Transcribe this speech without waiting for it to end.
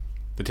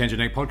The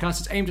Tangent Egg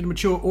podcast is aimed at a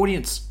mature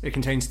audience. It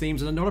contains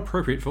themes that are not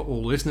appropriate for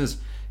all listeners.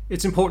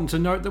 It's important to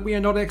note that we are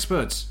not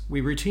experts.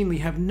 We routinely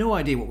have no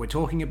idea what we're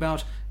talking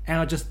about and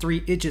are just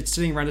three idiots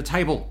sitting around a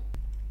table.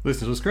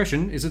 Listener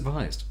discretion is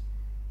advised.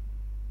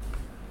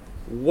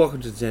 Welcome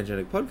to the Tangent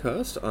Egg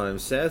podcast. I'm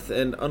Seth,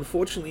 and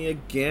unfortunately,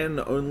 again,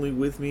 only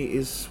with me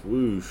is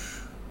Swoosh.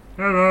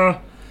 Hello.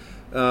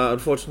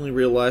 Unfortunately,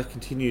 real life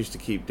continues to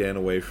keep Dan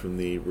away from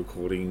the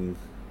recording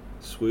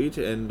suite,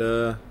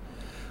 and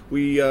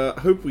we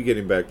hope we get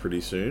him back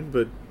pretty soon,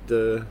 but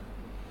the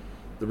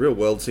real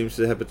world seems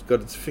to have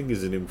got its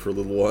fingers in him for a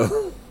little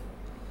while.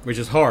 Which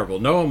is horrible.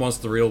 No one wants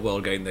the real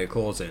world getting their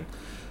claws in.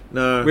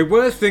 No. We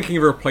were thinking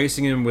of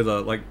replacing him with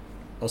a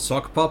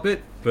sock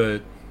puppet,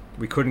 but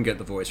we couldn't get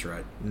the voice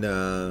right.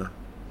 Nah.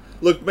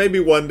 Look, maybe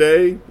one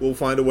day we'll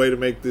find a way to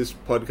make this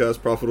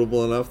podcast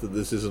profitable enough that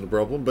this isn't a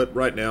problem, but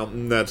right now,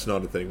 that's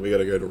not a thing. We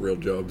gotta go to real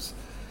jobs.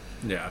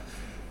 Yeah.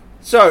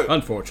 So,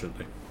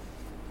 unfortunately.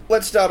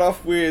 Let's start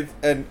off with,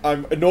 and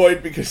I'm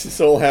annoyed because this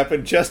all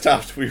happened just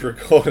after we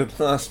recorded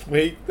last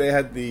week. They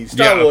had the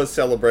Star Wars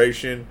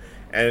celebration,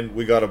 and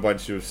we got a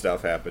bunch of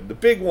stuff happen. The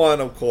big one,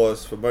 of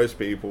course, for most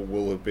people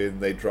will have been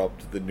they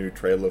dropped the new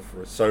trailer for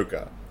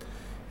Ahsoka.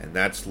 And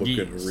that's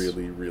looking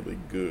really, really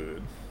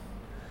good.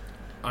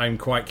 I'm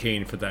quite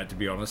keen for that, to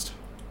be honest.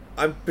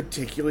 I'm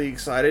particularly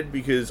excited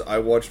because I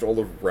watched all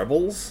of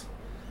Rebels.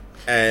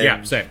 And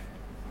yeah, same.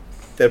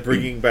 They're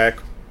bringing back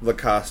the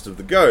cast of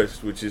the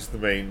Ghost, which is the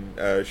main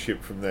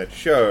ship from that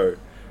show.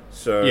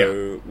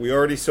 So we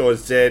already saw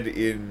Zed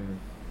in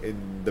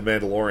The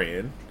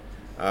Mandalorian.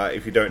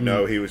 If you don't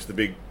know, he was the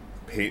big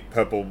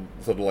purple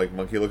sort of like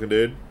monkey-looking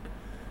dude.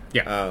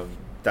 Yeah.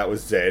 That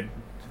was Zed.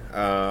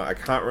 I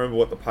can't remember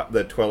what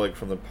the Twi'lek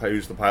from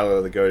who's the pilot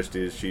of the Ghost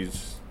is.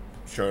 She's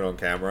shown on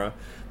camera.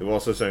 We've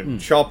also shown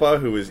Chopper,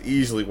 who is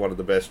easily one of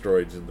the best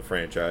droids in the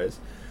franchise.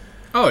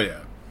 Oh,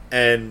 yeah.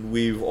 And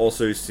we've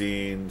also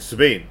seen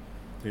Sabine,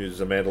 who's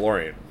a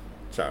Mandalorian.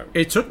 So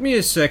it took me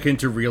a second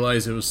to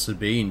realize it was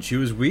Sabine. She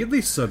was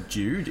weirdly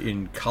subdued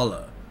in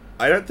colour.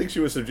 I don't think she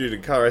was subdued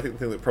in colour. I think the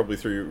thing that probably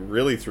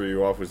really threw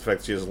you off was the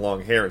fact that she has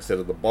long hair instead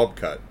of the bob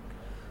cut.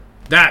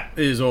 That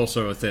is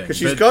also a thing. Because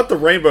she's got the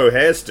rainbow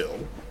hair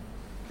still.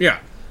 Yeah.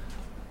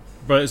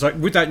 But it's like,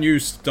 with that new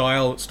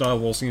style Star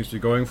Wars seems to be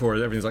going for,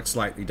 everything's like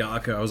slightly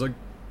darker. I was like,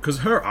 because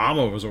her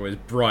armor was always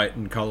bright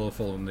and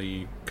colourful in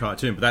the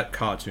cartoon, but that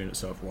cartoon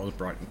itself was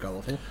bright and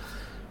colourful.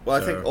 Well,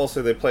 I think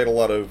also they played a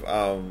lot of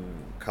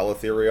colour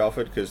theory off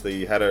it, because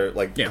they had her,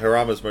 her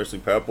armor's mostly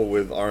purple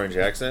with orange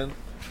accent.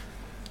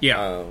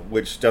 Yeah.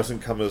 Which doesn't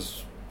come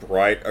as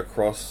bright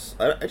across.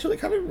 I actually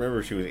can't even remember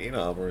if she was in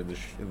armor in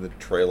the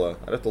trailer.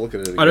 I'd have to look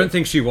at it again. I don't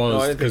think she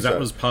was, because that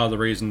was part of the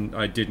reason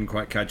I didn't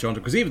quite catch on to.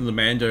 Because even the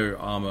Mando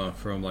armor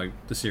from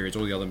the series,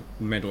 all the other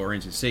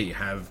Mandalorians you see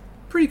have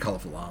pretty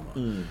colourful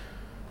armor.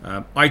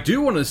 I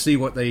do want to see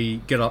what they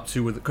get up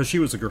to with it, because she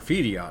was a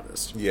graffiti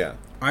artist. Yeah.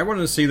 I want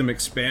to see them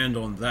expand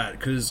on that,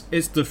 because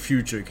it's the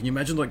future. Can you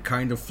imagine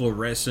kind of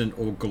fluorescent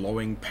or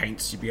glowing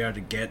paints you'd be able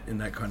to get in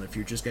that kind of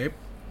futurescape?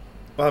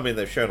 Well, I mean,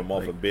 they've shown them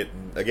off a bit,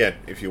 and again,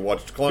 if you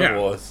watched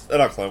Rebels.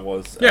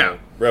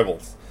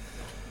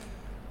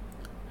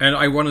 And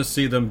I want to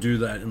see them do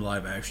that in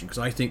live action, because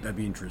I think that'd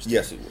be interesting.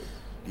 Yes, it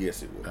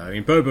would. I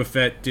mean, Boba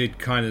Fett did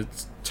kind of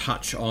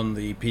touch on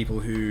the people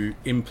who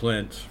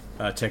implant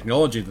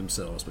technology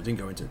themselves, but didn't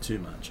go into it too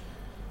much.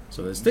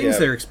 So there's things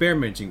they're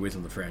experimenting with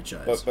in the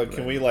franchise. But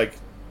can we,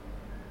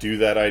 do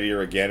that idea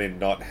again and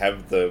not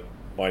have the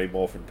Mighty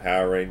Morphin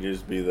Power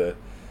Rangers be the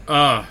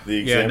example?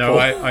 Yeah,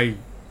 no,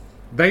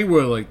 they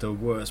were, the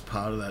worst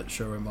part of that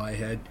show in my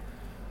head.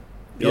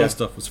 The other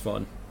stuff was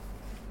fun.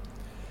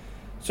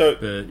 So,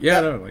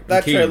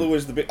 that trailer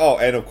was the big... Oh,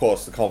 and of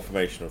course, the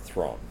confirmation of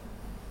Thrawn.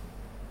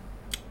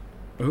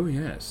 Oh,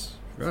 yes.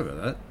 Forgot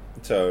about that.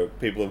 So,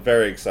 people are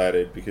very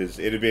excited, because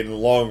it had been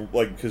long...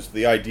 because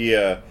the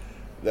idea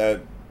that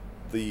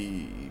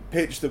the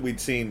pitch that we'd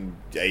seen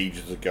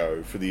ages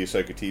ago for the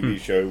Ahsoka TV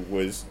show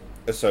was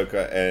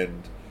Ahsoka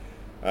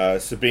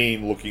and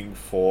Sabine looking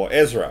for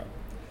Ezra.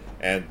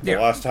 And the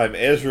last time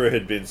Ezra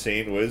had been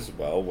seen was,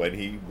 when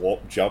he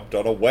jumped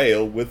on a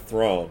whale with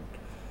Thrawn.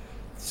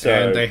 So,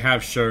 and they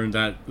have shown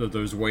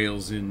those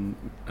whales in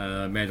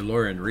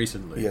Mandalorian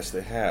recently. Yes,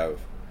 they have.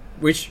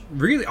 Which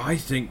really, I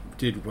think,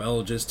 did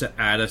well just to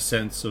add a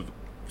sense of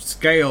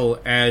scale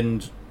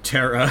and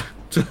terror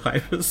to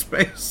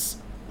hyperspace.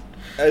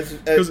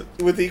 As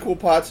with equal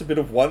parts a bit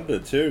of wonder,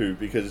 too,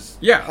 because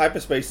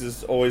hyperspace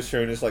is always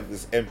shown as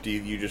this empty,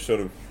 you just sort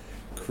of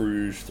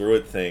cruise through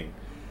it thing.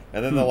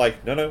 And then they're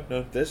like, no,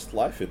 there's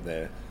life in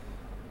there.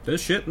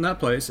 There's shit in that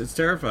place. It's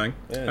terrifying.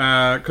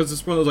 Because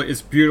it's one of those,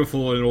 it's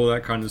beautiful and all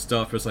that kind of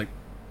stuff. It's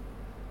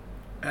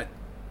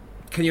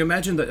can you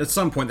imagine that at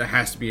some point there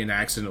has to be an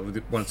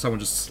accident when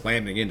someone just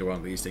slamming into one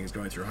of these things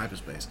going through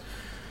hyperspace?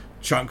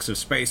 Chunks of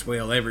space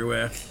whale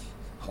everywhere.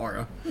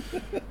 Horror.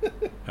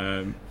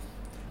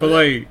 But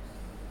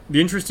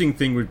the interesting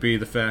thing would be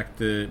the fact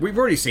that we've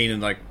already seen in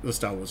the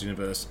Star Wars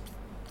universe,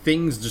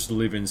 things just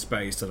live in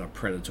space that are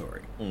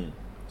predatory.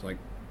 It's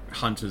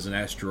hunters and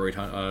asteroid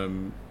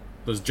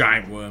those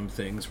giant worm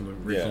things from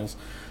the originals.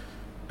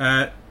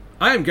 I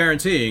am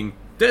guaranteeing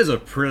there's a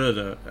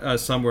predator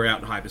somewhere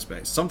out in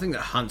hyperspace, something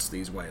that hunts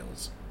these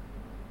whales.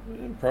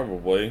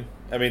 Probably.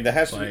 I mean, there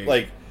has to be,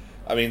 like...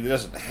 I mean, there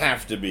doesn't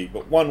have to be,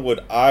 but one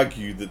would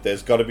argue that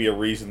there's got to be a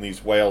reason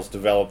these whales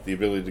develop the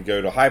ability to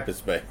go to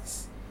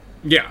hyperspace.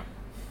 Yeah,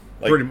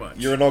 like, pretty much.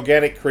 You're an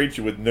organic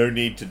creature with no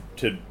need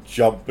to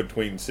jump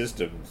between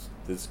systems.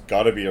 There's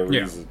got to be a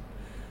reason.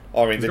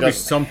 I mean, there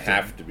doesn't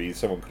have to be.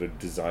 Someone could have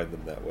designed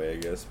them that way, I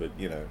guess, but,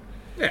 you know.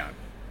 Yeah.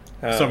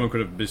 Someone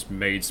could have just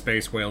made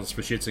space whales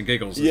for shits and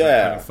giggles. It's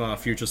that kind of far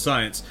future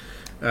science.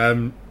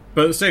 But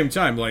at the same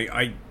time, like,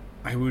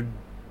 I would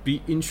be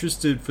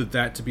interested for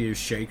that to be a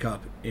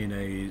shake-up in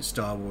a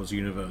Star Wars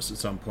universe at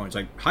some point.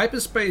 Like,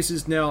 hyperspace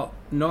is now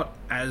not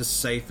as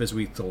safe as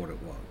we thought it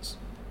was.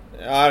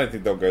 I don't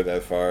think they'll go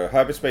that far.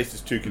 Hyperspace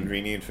is too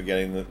convenient for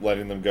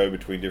letting them go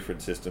between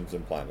different systems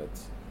and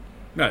planets.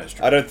 No, that's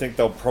true. I don't think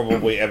they'll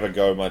probably ever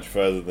go much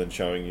further than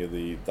showing you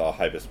the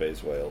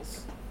hyperspace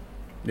whales.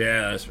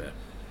 Yeah, that's fair.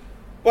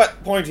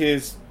 But, point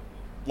is,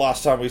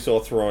 last time we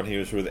saw Thrawn, he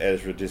was with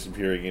Ezra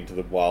disappearing into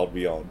the wild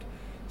beyond.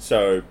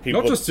 So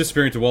people not just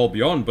disappearing to the world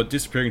beyond, but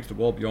disappearing to the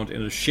world beyond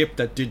in a ship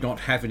that did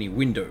not have any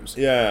windows.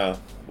 Yeah,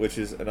 which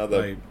is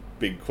another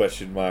big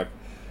question mark.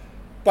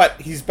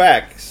 But he's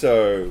back,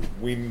 so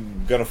we're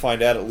going to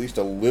find out at least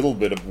a little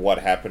bit of what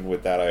happened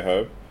with that, I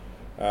hope.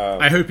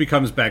 I hope he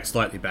comes back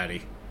slightly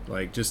batty.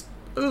 Like, just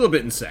a little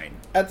bit insane.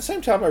 At the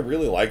same time, I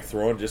really like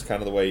Thrawn, just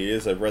kind of the way he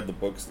is. I've read the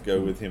books that go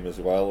with him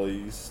as well.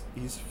 He's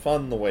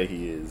fun the way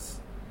he is.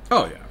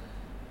 Oh,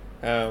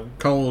 yeah.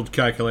 Cold,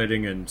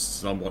 calculating, and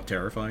somewhat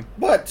terrifying.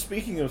 But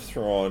speaking of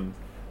Thrawn,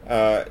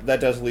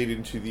 that does lead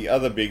into the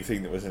other big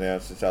thing that was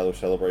announced at Star Wars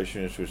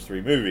Celebration, which was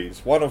 3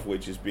 movies. One of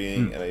which is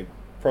being, and I'm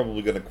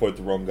probably going to quote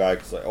the wrong guy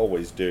because I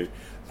always do.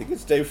 I think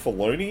it's Dave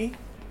Filoni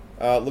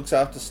looks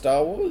after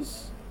Star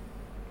Wars.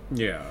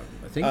 Yeah,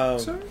 I think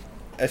so.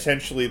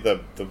 Essentially, the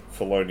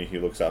Filoni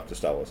who looks after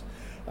Star Wars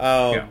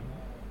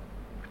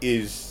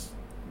is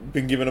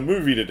been given a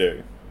movie to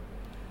do.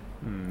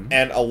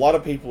 And a lot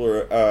of people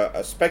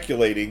are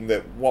speculating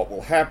that what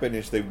will happen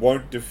is they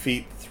won't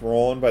defeat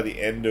Thrawn by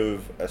the end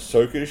of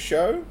Ahsoka's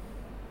show.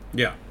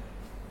 Yeah.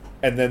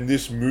 And then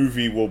this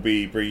movie will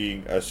be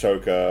bringing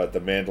Ahsoka, the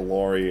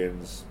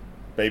Mandalorians.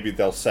 Maybe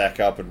they'll sack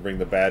up and bring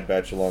the Bad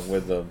Batch along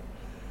with them.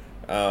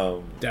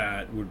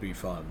 That would be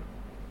fun.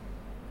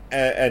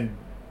 And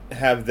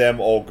have them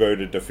all go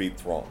to defeat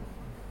Thrawn.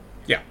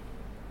 Yeah.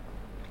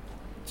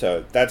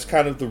 So that's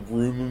kind of the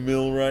rumor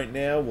mill right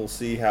now. We'll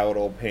see how it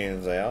all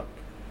pans out.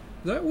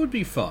 That would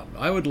be fun.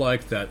 I would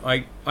like that.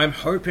 I'm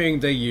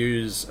hoping they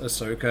use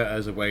Ahsoka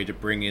as a way to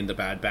bring in the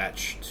Bad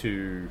Batch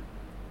to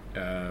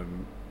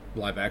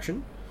live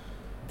action.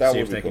 That see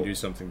would if be they cool. can do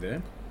something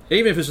there.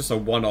 Even if it's just a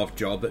one-off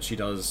job that she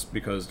does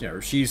because, you know,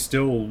 she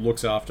still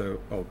looks after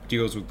or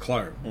deals with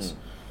clones.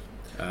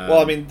 Well,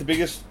 I mean, the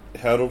biggest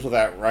hurdle to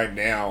that right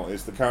now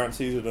is the current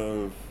season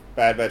of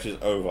Bad Batch is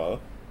over.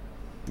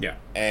 Yeah.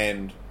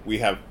 And we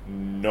have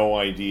no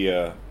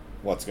idea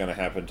what's going to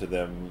happen to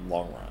them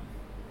long run.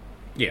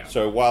 Yeah.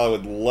 So while I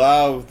would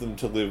love them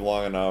to live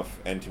long enough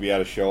and to be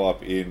able to show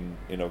up in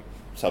a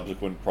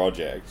subsequent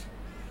project,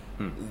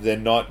 they're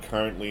not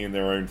currently in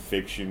their own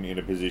fiction in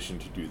a position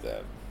to do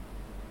that.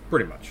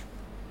 Pretty much.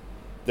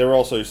 They're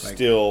also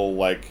still,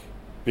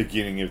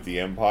 beginning of the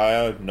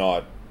Empire,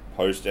 not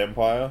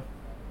post-Empire.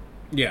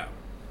 Yeah.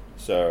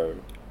 So,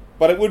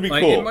 but it would be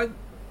cool.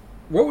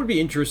 What would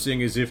be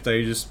interesting is if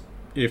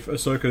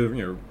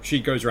Ahsoka, she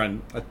goes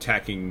around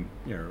attacking,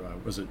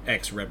 was it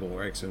ex-Rebel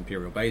or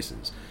ex-Imperial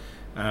bases,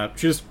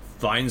 she just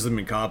finds them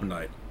in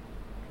carbonite.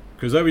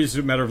 Because that would be just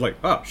a matter of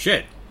oh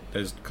shit,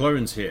 there's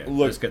clones here,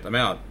 let's get them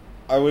out.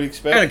 I would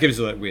expect... And it gives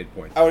you that weird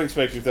point. I would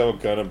expect if they were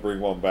going to bring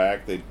one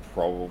back, they'd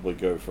probably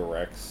go for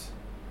Rex.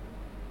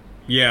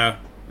 Yeah,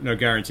 no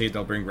guaranteed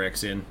they'll bring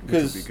Rex in,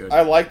 which would be good.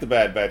 I like the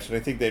Bad Batch, and I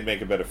think they'd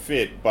make a better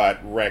fit, but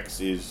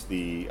Rex is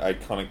the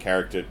iconic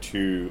character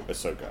to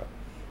Ahsoka.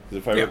 Because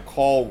if I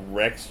recall,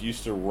 Rex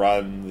used to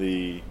run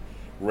the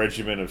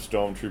regiment of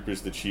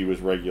stormtroopers that she was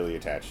regularly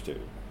attached to.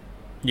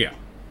 Yeah.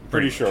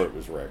 Pretty sure it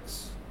was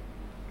Rex.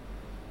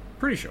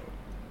 Pretty sure.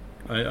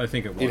 I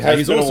think it was.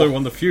 He's also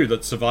one of the few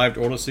that survived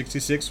Order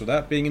 66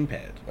 without being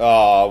impaired.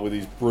 With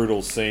his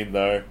brutal scene,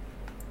 though.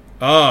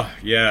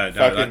 Yeah.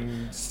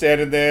 Fucking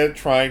standing there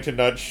trying to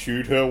not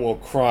shoot her while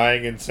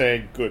crying and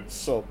saying, "Good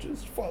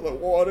soldiers, follow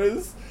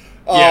orders."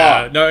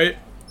 Yeah, no,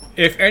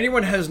 if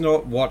anyone has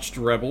not watched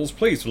Rebels,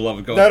 please, for the love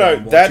of God,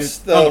 no, that's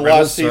the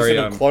last season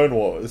of Clone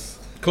Wars.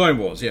 Clone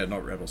Wars, yeah,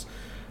 not Rebels.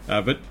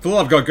 But for the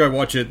love of God, go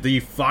watch it. The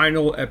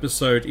final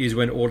episode is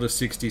when Order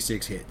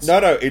 66 hits. No,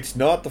 it's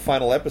not the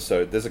final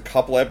episode. There's a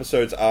couple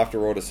episodes after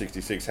Order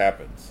 66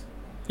 happens.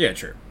 Yeah,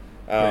 true.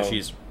 Where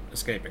she's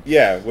escaping.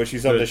 Yeah, where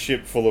she's on the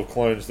ship full of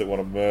clones that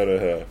want to murder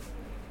her.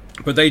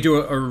 But they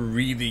do a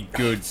really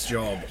good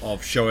job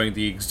of showing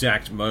the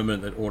exact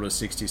moment that Order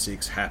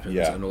 66 happens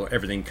and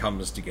everything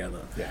comes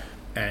together. Yeah.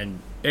 And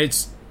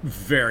it's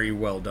very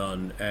well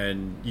done.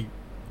 And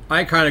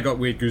I kind of got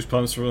weird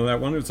goosebumps from that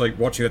one. It's like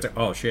watching it,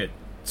 oh shit.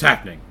 It's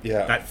happening.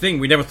 Yeah. That thing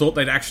we never thought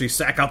they'd actually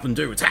sack up and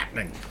do. It's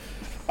happening.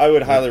 I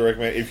would highly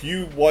recommend, if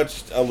you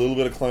watched a little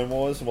bit of Clone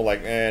Wars and were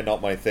like,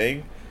 not my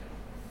thing,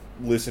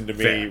 listen to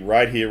me Fair.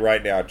 right here,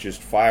 right now.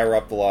 Just fire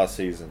up the last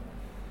season.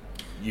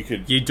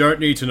 You don't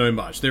need to know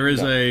much. There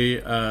is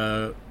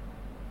a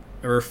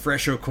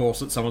refresher course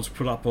that someone's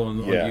put up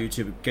on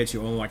YouTube. It gets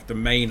you on like the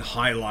main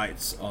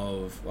highlights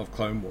of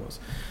Clone Wars.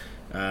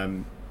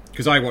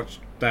 Because I watched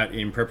that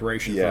in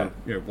preparation for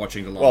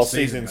watching the last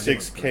season. Season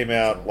 6 came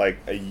out like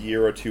a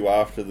year or two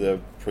after the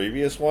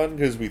previous one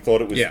because we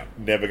thought it was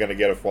never going to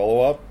get a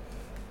follow-up.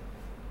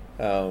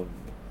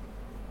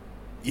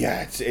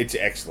 It's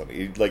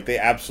excellent. They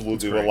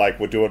absolutely were like,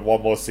 we're doing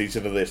one more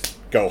season of this.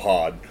 Go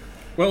hard.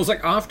 Well, it was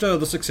like after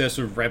the success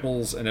of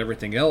Rebels and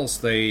everything else,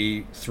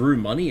 they threw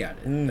money at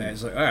it.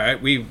 It's like, all right,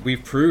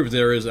 we've proved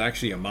there is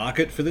actually a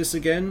market for this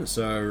again,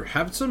 so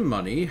have some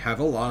money,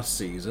 have a last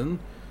season,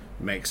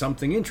 make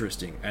something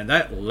interesting. And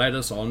that led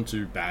us on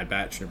to Bad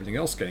Batch and everything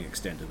else getting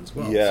extended as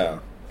well. Yeah,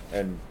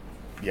 and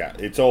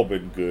it's all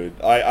been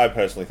good. I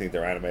personally think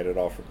their animated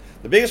offering...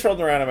 The biggest problem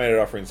their animated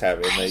offerings have,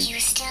 and you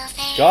still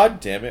there?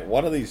 God damn it,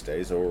 one of these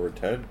days I will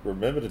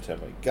remember to turn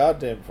my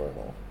goddamn phone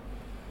off.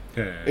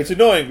 Yeah. It's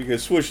annoying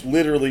because Swoosh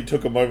literally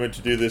took a moment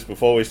to do this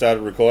before we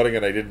started recording,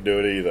 and I didn't do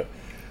it either.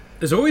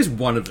 There's always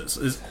one of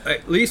us.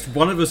 At least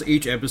one of us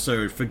each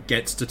episode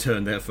forgets to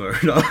turn their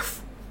phone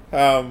off.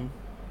 The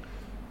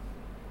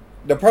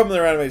problem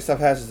their animated stuff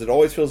has is it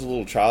always feels a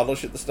little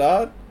childish at the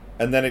start,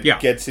 and then it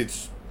gets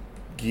its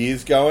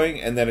gears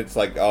going, and then it's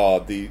like,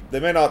 they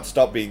may not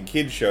stop being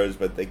kids shows,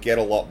 but they get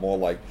a lot more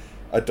like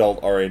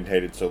adult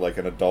orientated, so like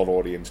an adult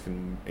audience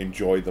can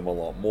enjoy them a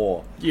lot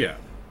more. Yeah.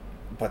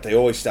 But they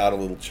always start a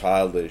little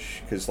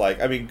childish, because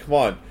come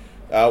on.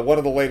 One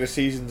of the later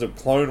seasons of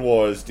Clone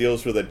Wars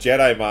deals with a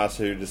Jedi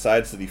Master who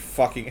decides that he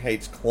fucking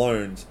hates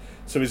clones,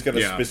 so he's going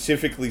to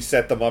specifically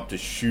set them up to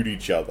shoot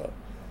each other.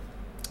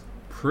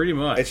 Pretty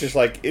much. It's just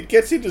like, it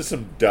gets into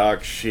some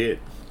dark shit.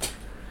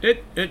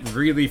 It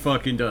really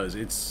fucking does.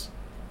 It's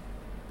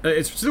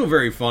still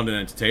very fun and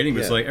entertaining,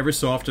 but it's like every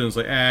so often it's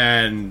like,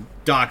 and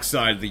dark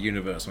side of the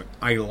universe. Like,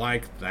 I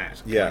like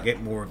that. Can I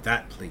get more of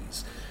that,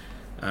 please?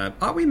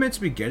 Are we meant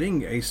to be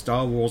getting a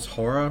Star Wars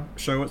horror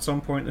show at some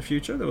point in the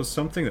future? There was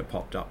something that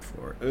popped up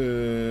for it.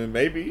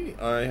 Maybe.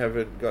 I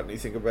haven't got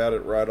anything about it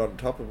right on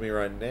top of me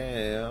right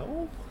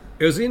now.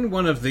 It was in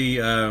one of the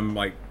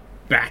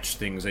batch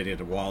things they did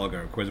a while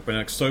ago. When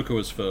Ahsoka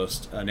was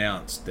first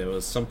announced, there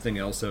was something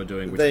else they were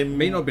doing, which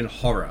may not have been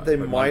horror. They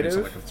but might have,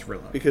 like a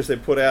thriller. Because they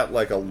put out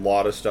like a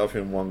lot of stuff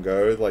in one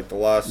go. Like the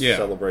last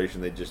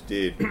celebration they just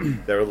did,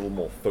 they're a little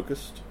more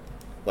focused.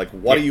 Like,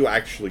 what are you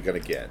actually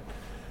going to get?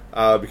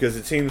 Because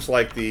it seems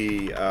like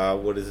the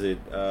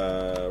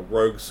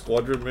Rogue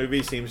Squadron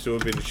movie seems to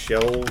have been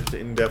shelved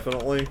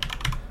indefinitely,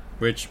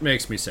 which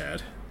makes me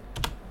sad.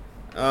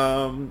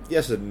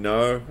 Yes and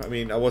no. I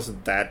mean, I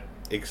wasn't that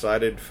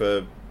excited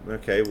for.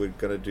 Okay, we're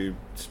gonna do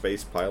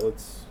space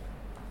pilots.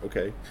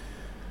 Okay.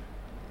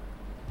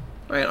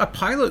 I mean, a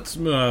pilot's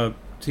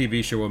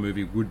TV show or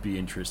movie would be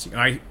interesting.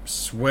 I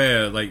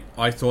swear,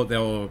 I thought they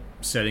were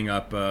setting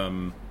up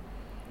a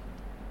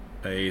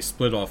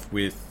split off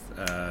with.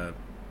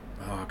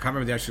 I can't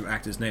remember the actual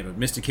actor's name, but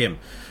Mr. Kim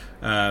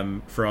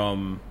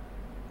from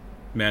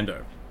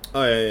Mando.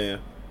 Oh, yeah.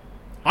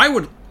 I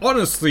would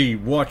honestly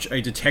watch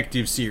a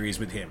detective series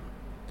with him.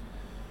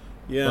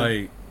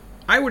 Yeah.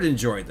 I would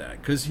enjoy that,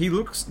 because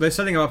they're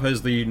setting him up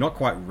as the not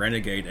quite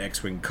renegade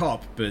X-Wing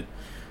cop, but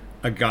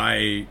a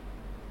guy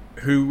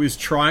who is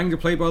trying to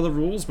play by the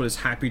rules, but is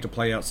happy to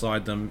play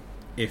outside them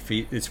if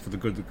it's for the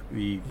good of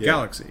the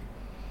galaxy.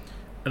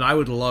 And I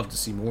would love to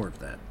see more of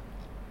that.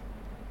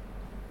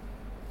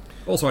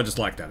 Also, I just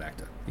like that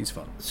actor. He's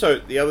fun. So,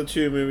 the other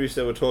two movies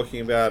that we're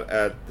talking about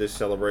at this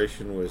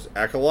celebration was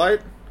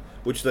Acolyte,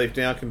 which they've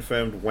now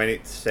confirmed when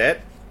it's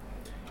set.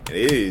 And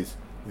it is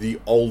the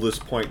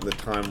oldest point in the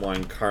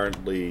timeline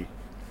currently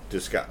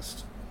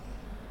discussed.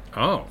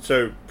 Oh.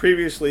 So,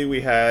 previously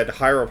we had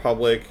High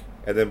Republic,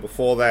 and then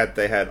before that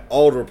they had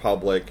Old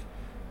Republic.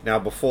 Now,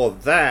 before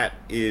that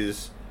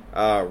is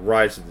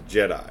Rise of the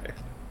Jedi.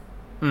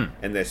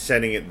 And they're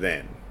setting it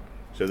then.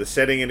 So they're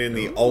setting it in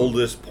the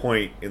oldest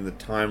point in the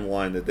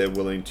timeline that they're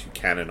willing to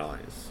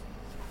canonize.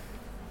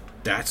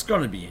 That's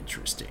going to be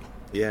interesting.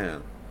 Yeah.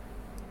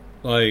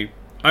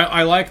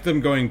 I like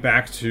them going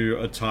back to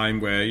a time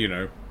where,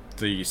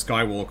 the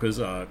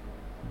Skywalkers are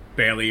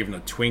barely even a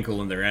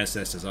twinkle in their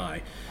ancestors'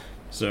 eye.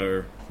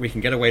 So we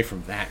can get away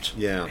from that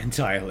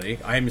entirely.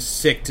 I'm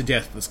sick to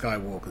death of the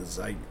Skywalkers.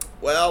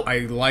 I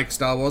like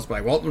Star Wars, but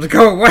I want them to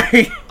go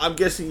away. I'm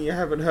guessing you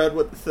haven't heard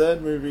what the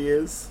third movie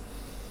is.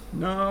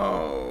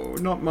 No,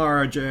 not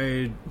Mara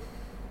Jade.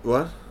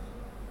 What?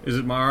 Is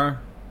it Mara?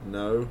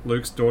 No.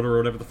 Luke's daughter or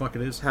whatever the fuck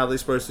it is? How are they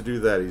supposed to do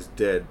that? He's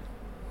dead.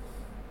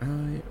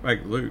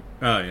 Like Luke.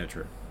 Oh, yeah,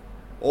 true.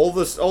 All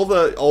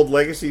the old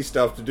legacy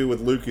stuff to do with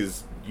Luke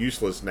is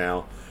useless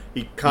now.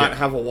 He can't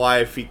have a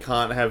wife. He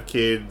can't have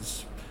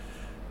kids.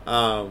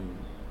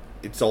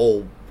 It's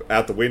all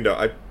out the window.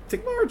 I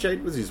think Mara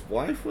Jade was his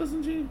wife,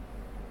 wasn't she?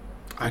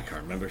 I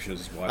can't remember if she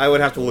was his wife. I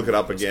would have to look it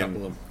up There's a couple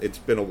again. of them. It's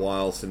been a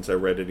while since I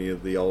read any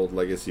of the old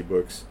Legacy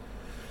books.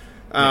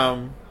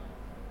 I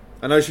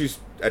know she's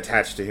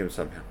attached to him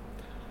somehow.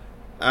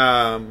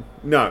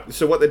 No,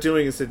 so what they're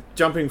doing is they're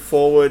jumping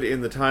forward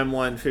in the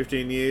timeline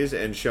 15 years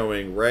and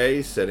showing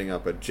Rey setting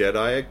up a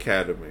Jedi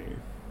Academy.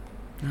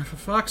 Oh, for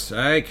fuck's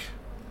sake.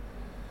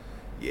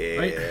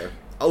 Yeah.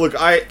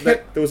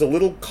 There was a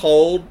little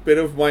cold bit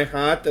of my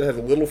heart that had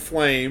a little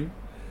flame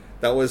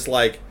that was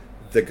like,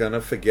 they're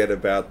gonna forget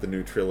about the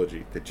new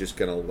trilogy. They're just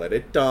gonna let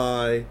it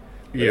die,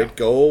 let it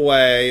go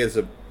away as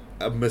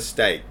a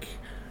mistake.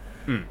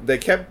 They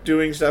kept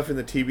doing stuff in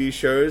the TV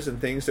shows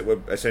and things that were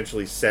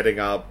essentially setting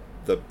up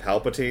the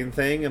Palpatine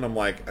thing, and I'm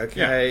like,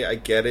 okay, I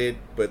get it,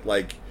 but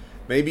like,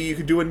 maybe you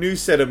could do a new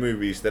set of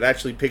movies that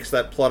actually picks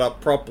that plot up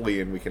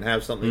properly, and we can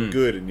have something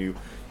good, and you'll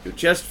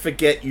just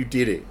forget you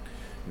did it.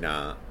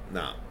 Nah.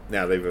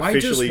 Now they've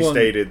officially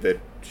stated that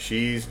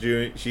she's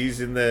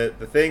in the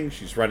thing.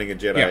 She's running a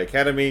Jedi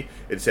Academy.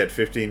 It's set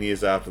 15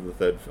 years after the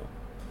third film.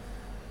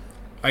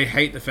 I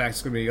hate the fact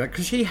it's going to be like,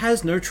 because she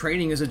has no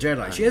training as a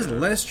Jedi. She has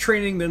less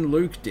training than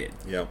Luke did.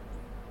 Yep.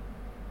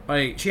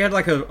 Like, she had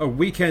like a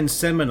weekend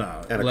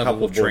seminar And a level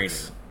couple of training.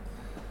 books.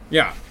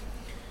 Yeah.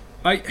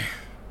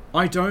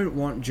 I don't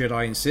want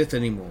Jedi and Sith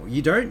anymore.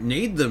 You don't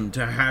need them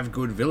to have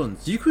good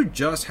villains. You could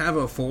just have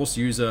a Force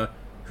user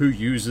who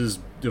uses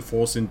the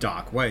Force in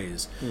dark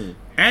ways.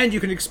 And you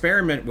can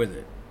experiment with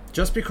it.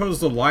 Just because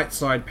the light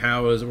side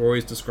powers are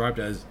always described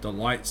as the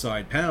light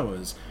side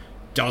powers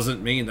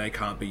doesn't mean they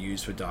can't be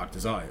used for dark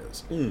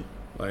desires.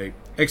 Like,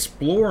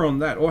 explore on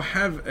that, or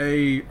have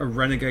a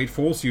renegade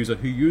Force user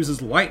who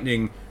uses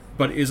lightning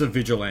but is a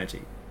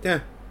vigilante. Yeah.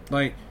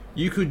 Like,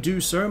 you could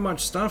do so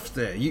much stuff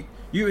there.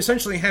 You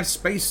essentially have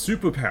space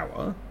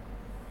superpower,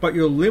 but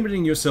you're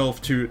limiting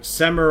yourself to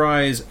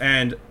samurais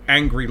and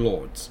angry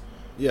lords.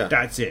 Yeah.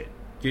 That's it.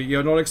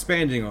 You're not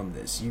expanding on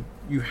this.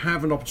 You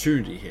have an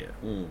opportunity here.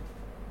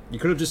 You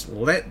could have just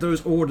let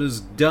those orders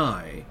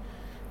die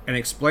and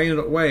explained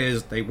it away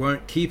as they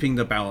weren't keeping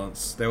the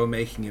balance, they were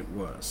making it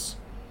worse.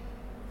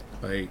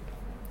 Like,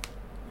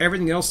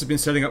 everything else has been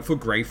setting up for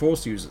Grey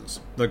Force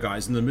users, the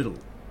guys in the middle.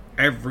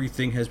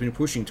 Everything has been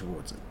pushing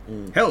towards it.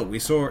 Hell, we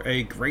saw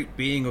a great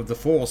being of the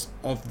Force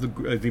of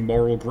the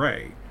moral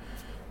Grey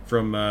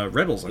from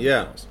Rebels. When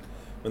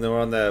they were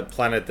on the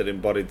planet that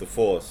embodied the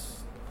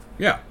Force.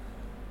 Yeah.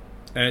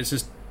 And it's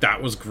just,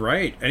 that was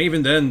great. And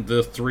even then,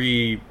 the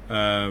three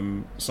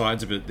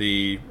sides of it,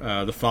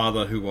 the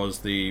father who was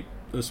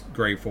this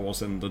Grey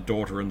Force, and the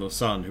daughter and the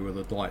son who were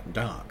the light and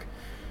dark,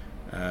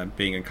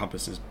 being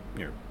encompassed as,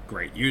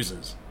 great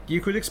users.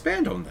 You could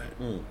expand on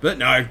that. But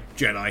no,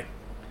 Jedi.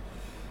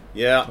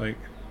 Yeah.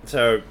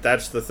 So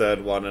that's the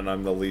third one, and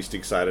I'm the least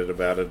excited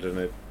about it, and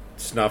it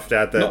snuffed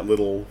out that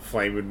little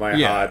flame in my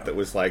heart that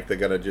was like, they're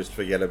going to just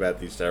forget about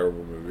these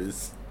terrible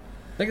movies.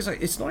 I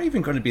think it's not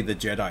even going to be the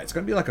Jedi. It's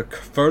going to be like a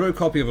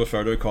photocopy of a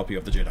photocopy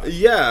of the Jedi.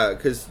 Yeah,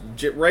 because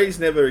Rey's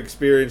never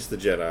experienced the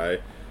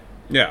Jedi.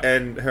 Yeah.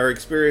 And her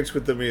experience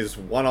with them is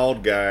one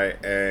old guy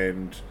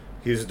and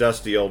his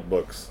dusty old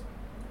books.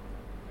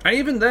 And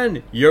even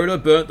then,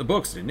 Yoda burnt the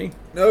books, didn't he?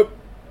 Nope.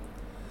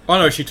 Oh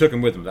no, she took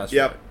him with him, that's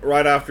right.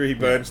 Right after he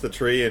burns the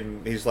tree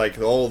and he's like,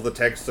 all the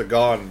texts are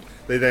gone,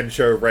 they then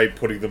show Rey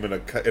putting them in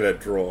a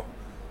drawer.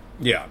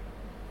 Yeah.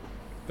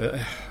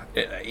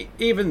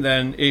 Even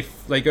then,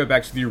 if they go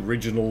back to the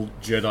original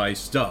Jedi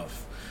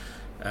stuff,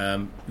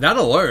 that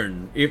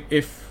alone,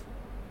 if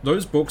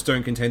those books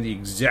don't contain the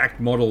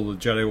exact model the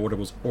Jedi Order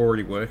was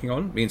already working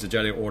on, means the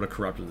Jedi Order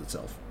corrupted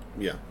itself.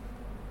 Yeah.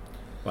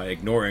 By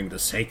ignoring the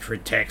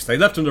sacred text. They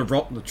left them to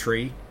rot in the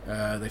tree.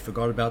 They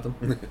forgot about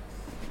them.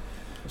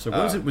 So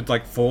what is it with,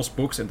 like, Force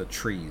books and the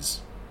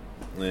trees?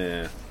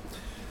 Yeah.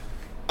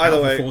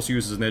 Either way, Force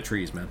users and their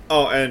trees, man.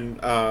 Oh,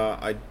 and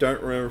I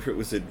don't remember if it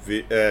was at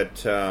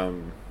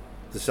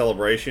the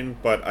Celebration,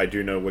 but I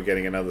do know we're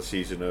getting another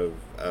season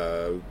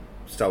of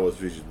Star Wars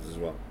Visions as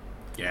well.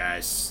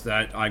 Yes,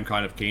 that I'm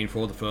kind of keen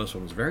for. The first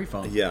one was very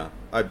fun. Yeah,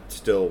 I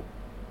still,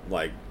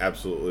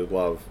 absolutely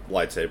love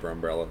Lightsaber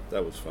Umbrella.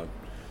 That was fun.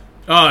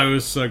 Oh, it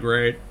was so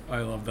great.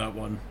 I love that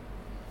one.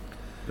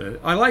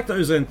 I like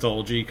those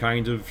anthology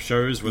kind of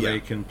shows where they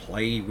can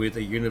play with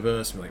a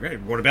universe and be like, hey,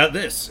 what about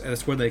this? And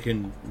that's where they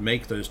can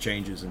make those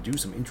changes and do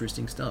some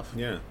interesting stuff.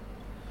 Yeah.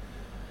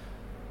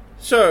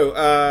 So,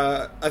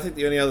 I think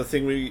the only other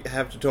thing we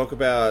have to talk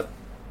about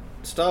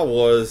Star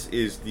Wars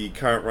is the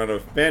current run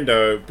of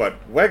Mando, but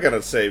we're going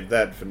to save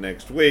that for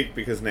next week,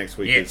 because next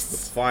week is the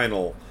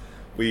final.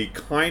 We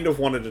kind of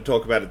wanted to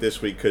talk about it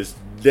this week, because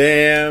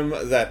damn,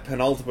 that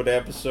penultimate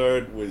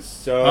episode was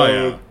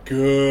so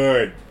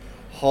good.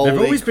 Holy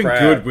They've always crap.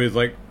 been good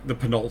with, the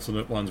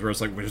penultimate ones, where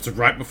it's like, it's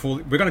right before,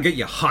 we're going to get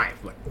you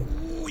hype. Like,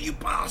 ooh, you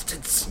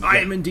bastards, I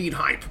am indeed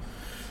hype.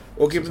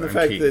 Well, given the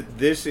fact that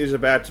this is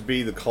about to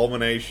be the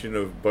culmination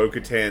of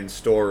Bo-Katan's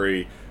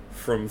story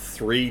from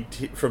two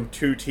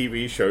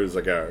TV shows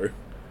ago.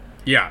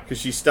 Yeah. Because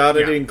she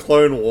started in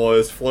Clone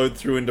Wars, flowed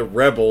through into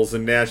Rebels,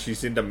 and now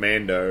she's into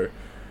Mando.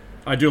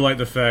 I do like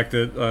the fact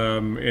that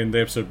in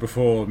the episode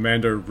before,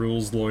 Mando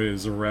rules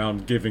lawyers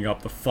around giving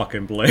up the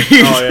fucking blade.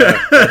 Oh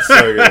yeah, that's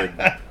so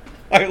good.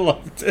 I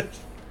loved it.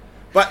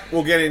 But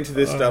we'll get into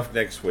this stuff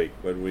next week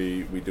when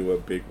we do a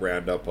big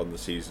roundup on the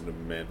season of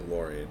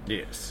Mandalorian.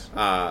 Yes.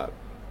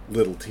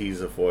 Little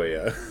teaser for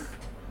you.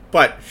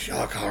 But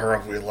shock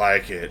horror, we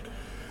like it.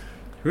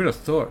 Who'd have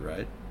thought,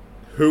 right?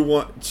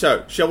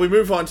 So, shall we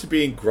move on to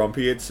being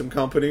grumpy at some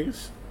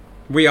companies?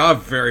 We are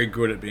very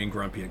good at being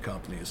grumpy at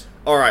companies.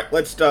 Alright,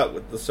 let's start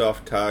with the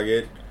soft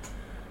target.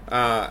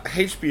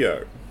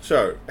 HBO.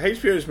 So,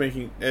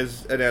 HBO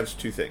has announced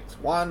two things.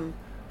 One,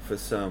 for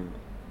some,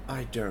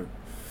 I don't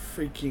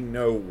freaking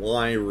know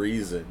why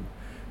reason,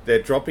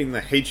 they're dropping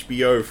the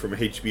HBO from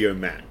HBO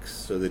Max.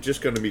 So they're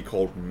just going to be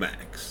called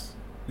Max.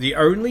 The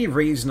only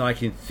reason I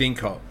can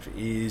think of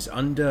is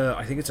under,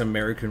 I think it's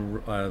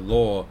American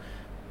law,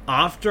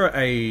 after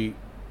a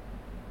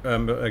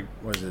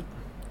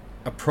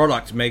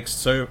product makes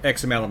so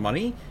X amount of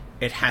money,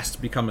 it has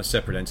to become a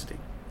separate entity.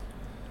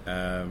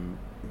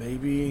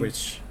 Maybe.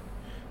 Which,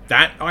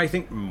 that I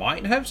think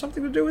might have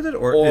something to do with it,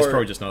 or it's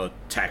probably just not a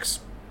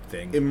tax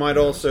thing. It might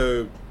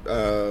also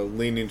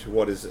lean into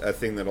what is a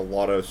thing that a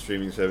lot of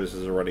streaming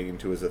services are running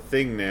into as a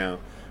thing now,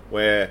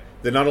 where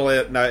they're not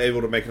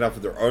able to make enough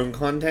of their own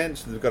content,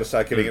 so they've got to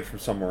start getting it from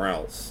somewhere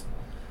else.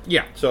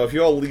 Yeah. So if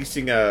you're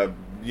leasing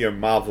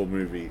Marvel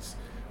movies,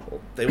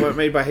 well, they weren't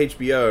made by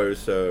HBO,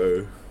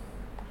 so...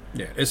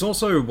 Yeah, it's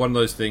also one of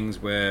those things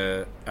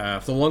where,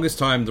 for the longest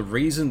time, the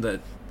reason that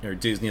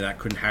Disney and that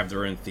couldn't have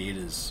their own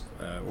theaters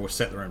or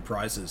set their own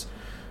prices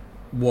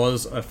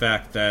was a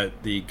fact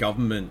that the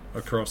government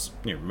across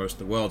most of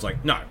the world's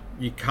like, no,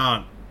 you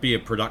can't be a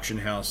production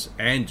house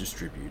and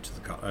distribute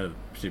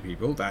to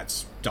people.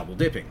 That's double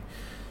dipping.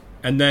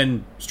 And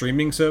then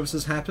streaming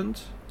services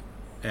happened,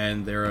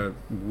 and they're a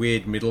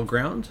weird middle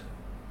ground.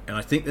 And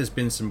I think there's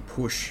been some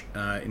push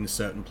in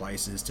certain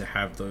places to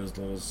have those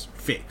laws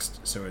fixed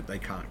so they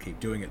can't keep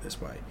doing it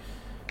this way.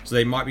 So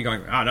they might be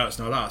going, no, it's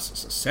not us.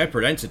 It's a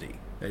separate entity.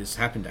 They just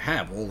happen to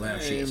have all their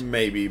shit.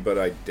 Maybe, but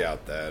I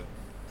doubt that.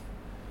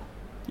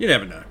 You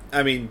never know.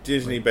 I mean,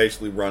 Disney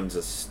basically runs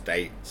a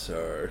state,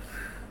 so...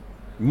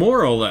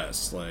 More or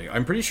less.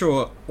 I'm pretty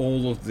sure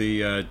all of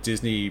the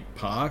Disney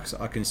parks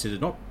are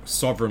considered not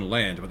sovereign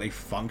land, but they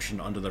function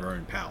under their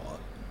own power.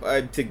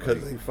 I think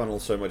because they funnel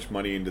so much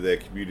money into their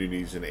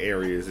communities and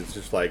areas, it's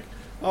just like,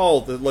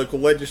 oh, the local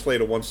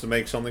legislator wants to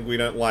make something we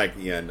don't like.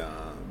 Yeah,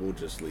 nah, we'll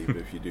just leave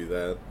if you do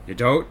that.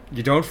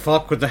 You don't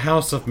fuck with the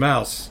House of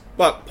Mouse.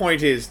 But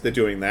point is, they're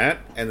doing that,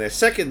 and their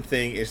second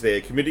thing is they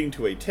are committing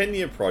to a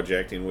 10-year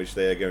project in which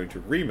they are going to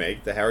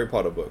remake the Harry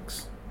Potter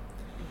books.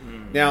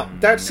 Now,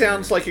 that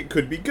sounds like it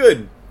could be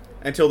good,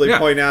 until they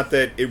point out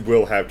that it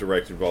will have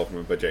direct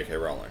involvement by J.K.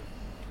 Rowling.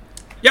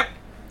 Yep.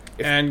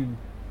 And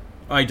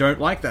I don't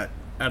like that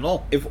at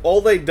all. If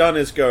all they'd done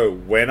is go,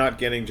 we're not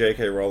getting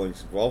J.K.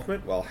 Rowling's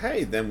involvement, well,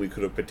 hey, then we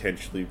could have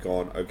potentially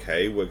gone,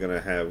 okay, we're going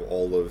to have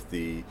all of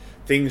the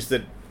things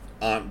that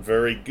aren't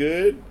very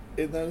good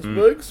in those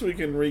books. We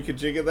can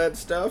reconfigure that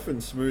stuff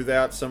and smooth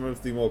out some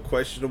of the more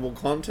questionable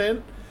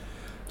content.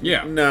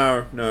 Yeah.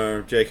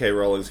 No. J.K.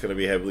 Rowling's going to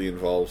be heavily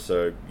involved,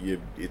 so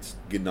it's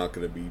not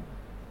going to be...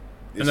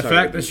 And the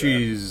fact that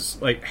she's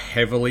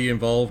heavily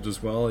involved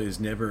as well is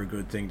never a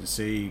good thing to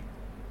see.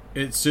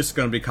 It's just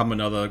going to become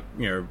another,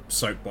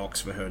 soapbox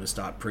for her to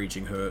start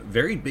preaching her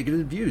very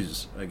bigoted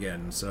views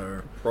again.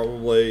 So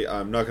probably,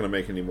 I'm not going to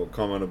make any more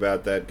comment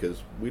about that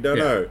because we don't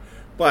know.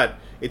 But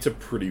it's a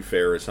pretty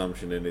fair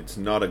assumption, and it's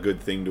not a good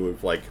thing to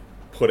have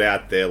put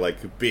out there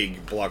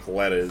big block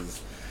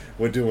letters.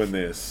 We're doing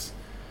this.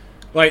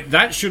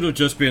 That should have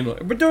just been,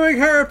 we're doing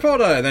Harry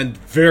Potter, and then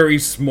very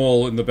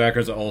small in the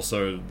background,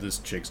 also, this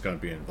chick's going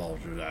to be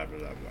involved with that.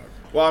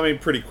 Well, I mean,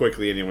 pretty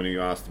quickly, anyone who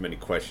asked them any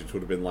questions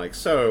would have been like,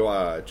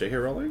 so, J.K.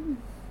 Rowling?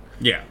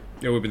 Yeah,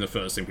 it would have been the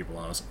first thing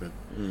people asked, but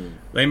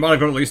they might have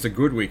got at least a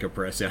good week of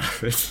press out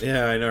of it.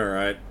 Yeah, I know,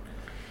 right?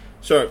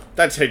 So,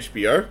 that's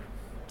HBO.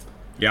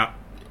 Yeah.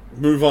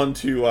 Move on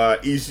to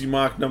easy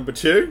mark number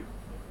 2.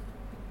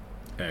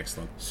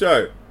 Excellent.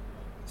 So,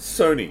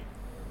 Sony.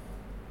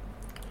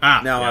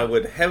 I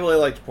would heavily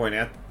like to point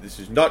out that this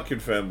is not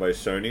confirmed by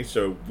Sony,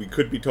 so we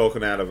could be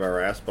talking out of our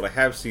ass, but I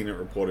have seen it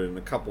reported in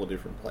a couple of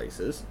different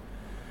places.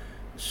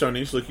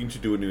 Sony's looking to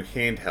do a new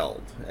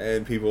handheld,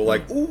 and people are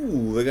like,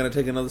 ooh, they're going to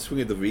take another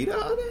swing at the Vita,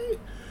 are they?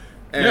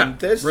 And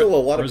there's still a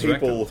lot of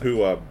people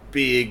who are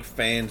big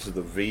fans of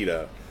the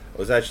Vita. I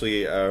was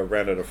actually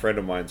around at a friend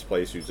of mine's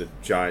place who's a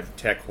giant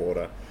tech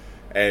hoarder,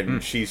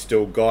 and she's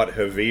still got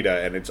her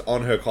Vita, and it's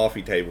on her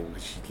coffee table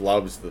because she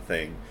loves the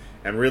thing.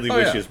 And really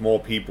wishes more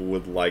people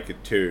would like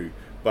it too,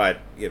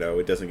 but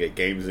it doesn't get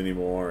games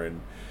anymore.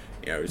 And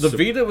the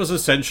Vita was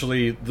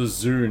essentially the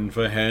Zune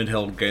for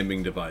handheld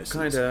gaming devices.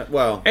 Kinda.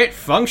 Well, it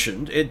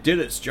functioned, it did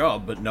its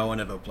job, but no one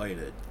ever played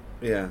it.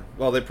 Yeah.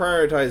 Well, they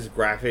prioritized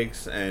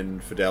graphics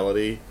and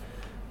fidelity,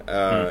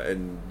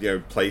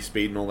 and play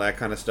speed and all that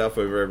kind of stuff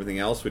over everything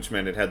else, which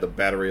meant it had the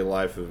battery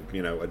life of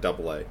a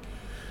AA.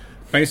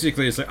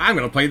 Basically, it's I'm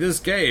going to play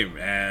this game,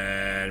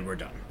 and we're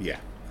done. Yeah.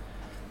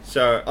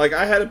 So, like,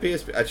 I had a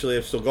PSP. Actually,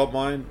 I've still got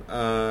mine.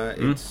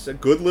 It's a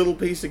good little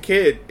piece of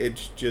kit.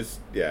 It's just,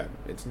 yeah,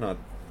 it's not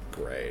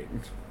great.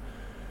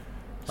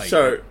 Like,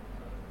 so,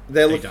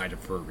 they died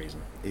for a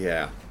reason.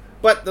 Yeah.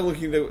 But they're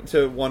looking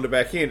to wander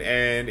back in,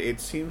 and it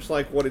seems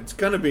like what it's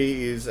going to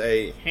be is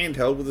a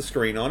handheld with a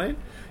screen on it.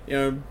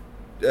 You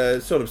know,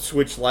 sort of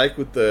Switch-like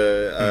with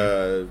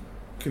the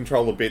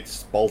controller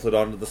bits bolted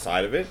onto the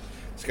side of it.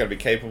 It's going to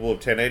be capable of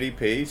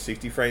 1080p,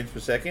 60 frames per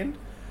second,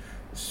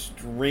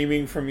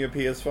 streaming from your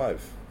PS5.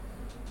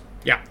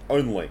 Yeah.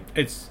 Only.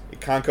 It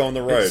can't go on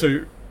the road.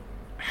 So,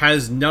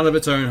 has none of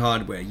its own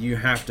hardware. You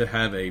have to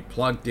have a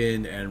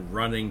plugged-in and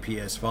running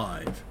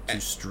PS5 to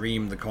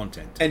stream the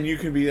content. And you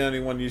can be the only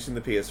one using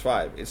the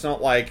PS5. It's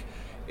not like,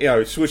 you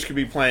know, Switch could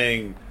be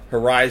playing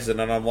Horizon,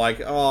 and I'm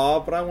like, oh,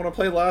 but I want to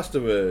play Last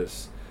of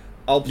Us.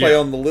 I'll play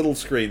on the little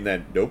screen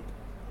then. Nope.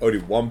 Only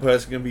one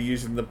person can be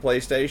using the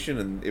PlayStation,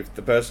 and if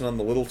the person on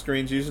the little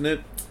screen's using it,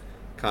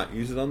 can't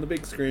use it on the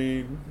big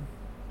screen.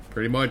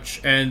 Pretty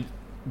much. And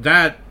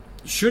that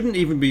shouldn't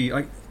even be,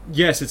 like,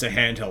 yes, it's a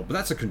handheld, but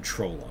that's a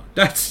controller.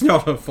 That's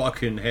not a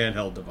fucking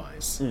handheld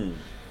device.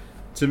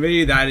 To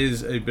me, that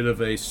is a bit of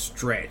a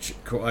stretch,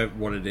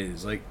 what it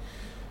is. Like,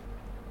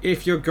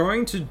 if you're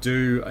going to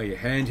do a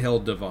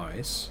handheld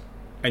device,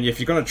 and if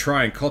you're going to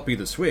try and copy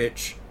the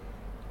Switch,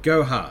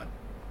 go hard.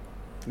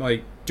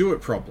 Like, do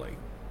it properly.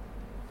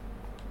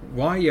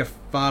 Why are you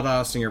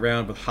fart-assing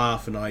around with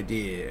half an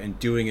idea and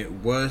doing it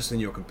worse than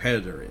your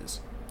competitor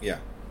is? Yeah.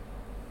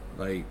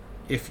 Like,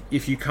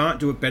 if you can't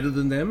do it better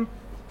than them,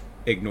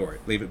 ignore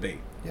it. Leave it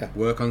be. Yeah.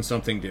 Work on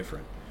something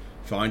different.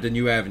 Find a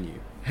new avenue.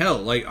 Hell,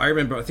 like, I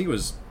remember, I think it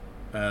was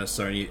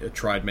Sony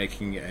tried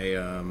making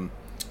a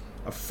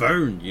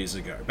phone years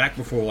ago. Back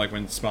before, like,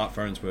 when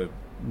smartphones were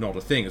not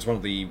a thing. It's one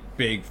of the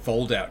big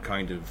fold-out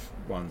kind of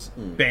ones.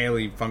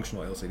 Barely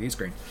functional LCD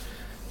screen.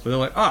 So they're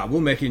like,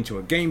 we'll make it into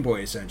a Game Boy,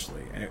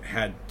 essentially. And it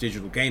had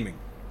digital gaming.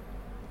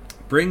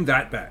 Bring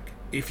that back.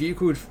 If you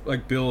could,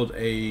 like, build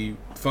a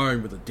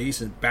phone with a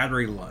decent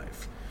battery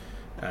life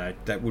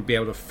that would be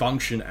able to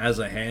function as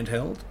a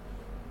handheld,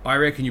 I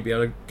reckon you'd be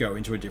able to go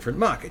into a different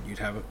market. You'd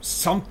have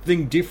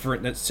something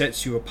different that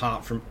sets you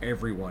apart from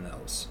everyone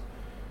else.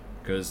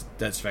 Because,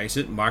 let's face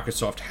it,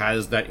 Microsoft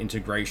has that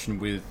integration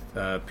with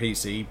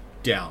PC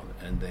down,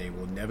 and they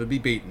will never be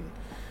beaten.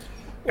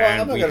 Well,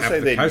 and I'm not going to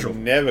say they're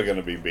never going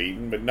to be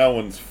beaten, but no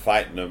one's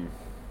fighting them.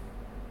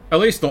 At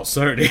least not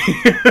Sony.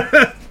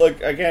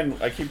 Look, again,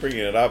 I keep bringing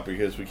it up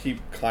because we keep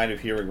kind of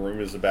hearing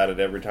rumors about it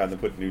every time they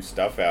put new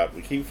stuff out.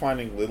 We keep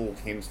finding little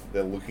hints that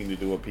they're looking to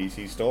do a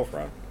PC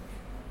storefront.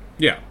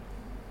 Yeah.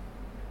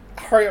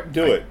 Hurry up,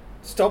 do it.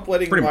 Stop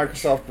letting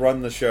Microsoft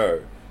run the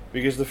show.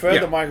 Because the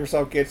further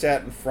Microsoft gets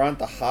out in front,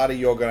 the harder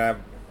you're going to have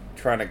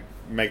trying to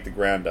make the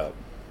ground up.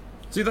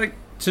 See, like,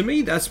 to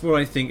me, that's what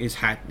I think is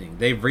happening.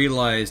 They've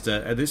realized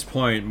that at this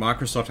point,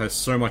 Microsoft has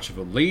so much of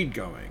a lead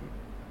going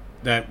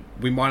that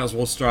we might as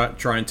well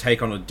try and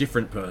take on a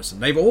different person.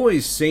 They've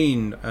always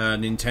seen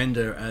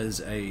Nintendo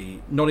as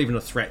not even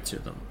a threat to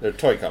them. They're a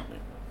toy company.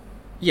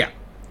 Yeah.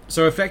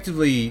 So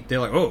effectively, they're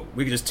like, oh,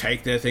 we can just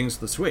take their things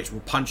to the Switch.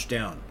 We'll punch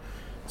down.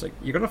 It's like,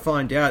 you're going to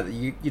find out that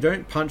you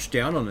don't punch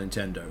down on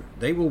Nintendo.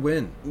 They will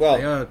win.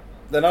 Well,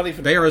 they're not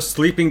even... They are a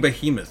sleeping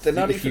behemoth. They're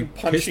not even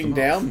punching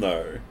down,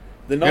 though.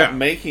 They're not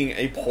making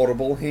a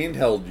portable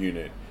handheld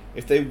unit.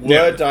 If they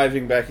were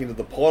diving back into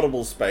the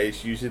portable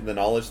space using the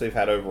knowledge they've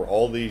had over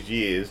all these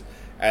years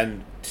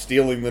and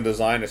stealing the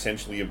design,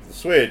 essentially, of the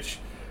Switch,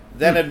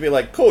 then it'd be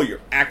like, cool,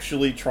 you're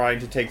actually trying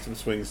to take some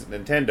swings at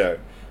Nintendo.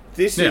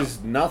 This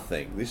is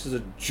nothing. This is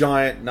a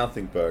giant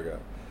nothing burger.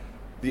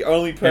 The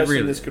only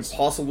person this could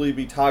possibly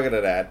be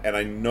targeted at, and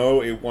I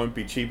know it won't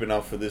be cheap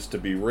enough for this to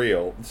be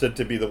real,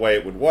 to be the way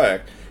it would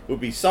work, would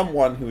be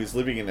someone who is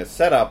living in a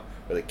setup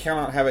where they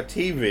cannot have a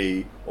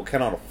TV or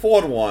cannot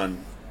afford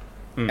one,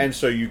 and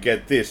so you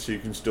get this so you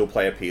can still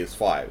play a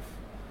PS5.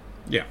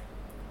 Yeah.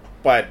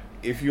 But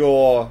if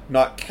you're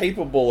not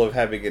capable of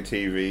having a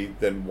TV,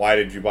 then why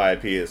did you buy a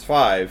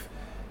PS5?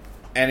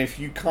 And if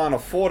you can't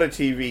afford a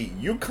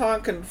TV, you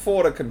can't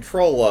afford a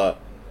controller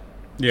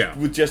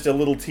with just a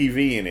little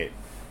TV in it.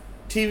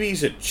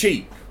 TVs are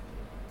cheap.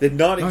 They're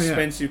not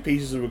expensive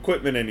pieces of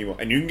equipment anymore.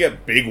 And you can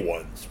get big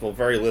ones for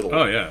very little.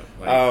 Oh, yeah.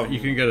 Like, you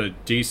can get a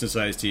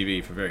decent-sized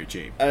TV for very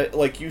cheap.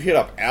 Like, you hit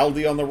up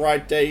Aldi on the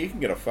right day, you can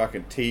get a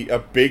fucking a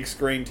big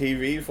screen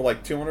TV for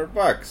like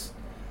 $200.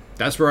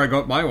 That's where I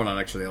got my one on,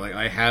 actually. Like,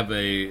 I have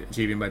a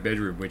TV in my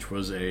bedroom, which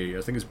was I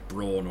think it's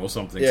Braun or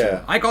something. Yeah.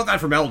 So I got that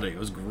from Aldi. It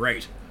was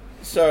great.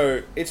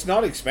 So, it's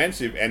not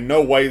expensive, and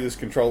no way this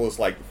controller's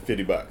like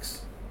 $50.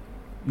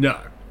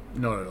 No,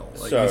 not at all.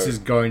 Like, this is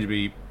going to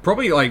be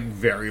probably, like,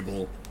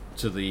 variable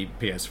to the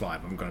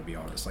PS5, I'm going to be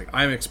honest. Like,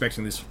 I'm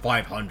expecting this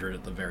 $500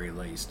 at the very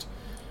least.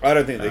 I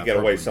don't think they get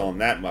away selling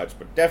that much,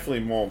 but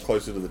definitely more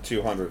closer to the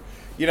 $200.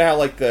 You know how,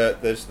 like,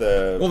 there's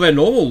the... Well, their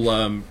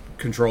normal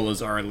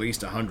controllers are at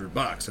least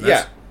 $100, and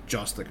that's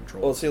just the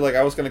controller. Well, see, like,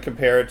 I was going to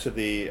compare it to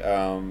the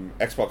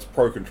Xbox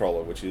Pro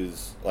controller, which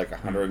is, like,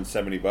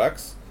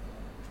 $170.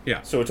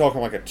 Yeah. So we're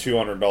talking, like, a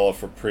 $200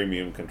 for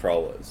premium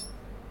controllers.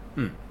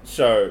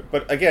 So,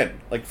 but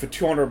again, like for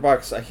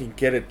 $200, I can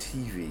get a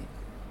TV.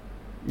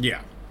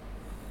 Yeah.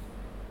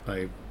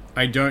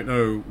 I don't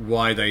know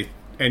why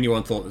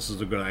anyone thought this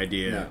was a good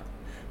idea. No.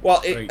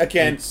 Well, Like,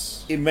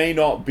 it may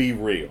not be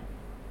real.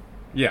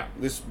 Yeah.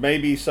 This may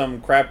be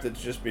some crap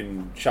that's just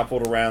been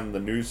shuffled around the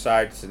news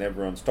sites and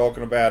everyone's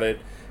talking about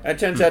it, and it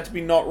turns out to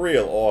be not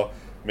real, or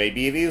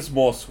maybe it is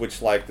more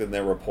Switch-like than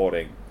they're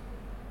reporting.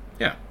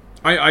 Yeah.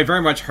 I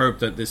very much hope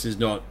that this is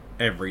not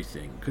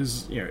everything,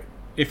 because,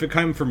 if it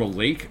came from a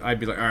leak, I'd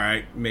be like,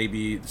 alright,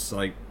 maybe it's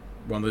like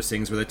one of those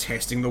things where they're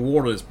testing the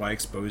waters by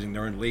exposing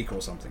their own leak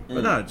or something.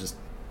 But no,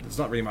 there's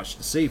not really much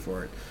to see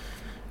for it.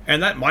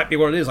 And that might be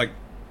what it is. Like,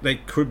 they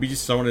could be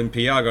just someone in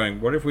PR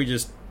going, what if we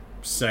just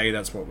say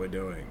that's what we're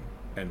doing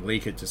and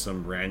leak it to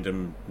some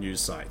random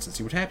news sites and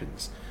see what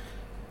happens?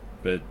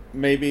 But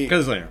maybe,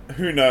 because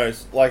who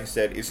knows? Like I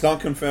said, it's not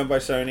confirmed by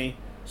Sony,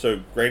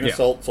 so grain of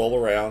salt's all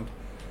around.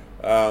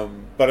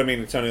 But I mean,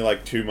 it's only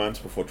like 2 months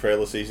before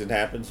trailer season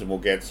happens, and we'll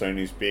get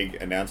Sony's big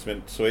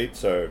announcement suite.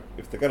 So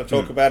if they're going to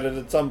talk about it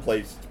at some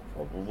place, it's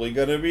probably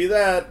going to be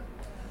that.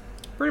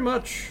 Pretty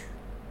much.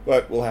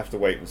 But we'll have to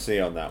wait and see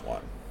on that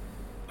one.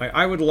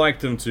 I would like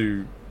them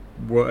to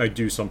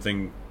do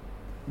something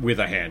with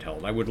a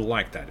handheld. I would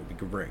like that. It'd be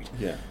great.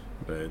 Yeah.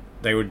 But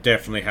they would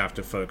definitely have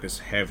to focus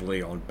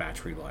heavily on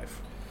battery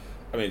life.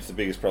 I mean, it's the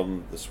biggest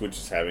problem the Switch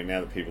is having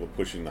now that people are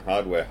pushing the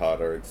hardware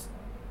harder. It's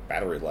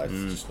battery life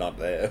is just not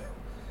there.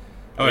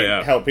 I mean,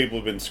 yeah. Hell, people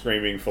have been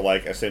screaming for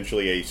like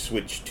essentially a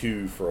Switch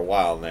 2 for a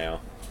while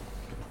now.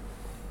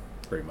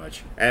 Pretty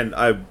much. And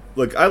I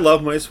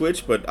love my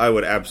Switch, but I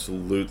would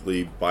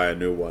absolutely buy a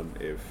new one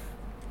if.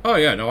 Oh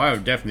yeah, no, I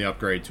would definitely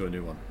upgrade to a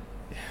new one.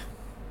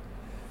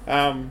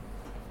 Yeah.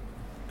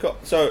 Cool.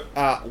 So,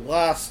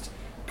 last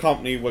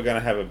company we're going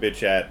to have a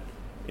bitch at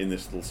in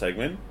this little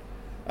segment.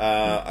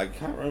 I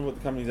can't remember what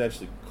the company's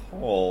actually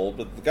called,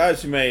 but the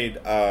guys who made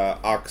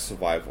Ark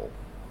Survival.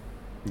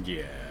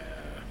 Yeah.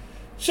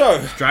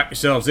 So, strap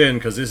yourselves in,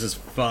 because this is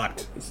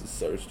fucked. This is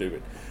so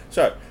stupid.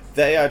 So,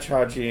 they are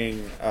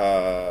charging,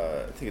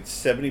 I think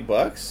it's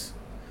 $70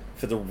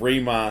 for the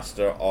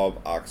remaster of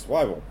Ark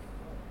Survival.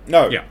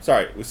 No,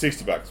 sorry, it was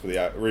 $60 for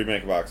the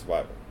remake of Ark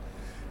Survival.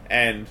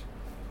 And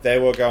they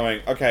were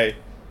going, okay,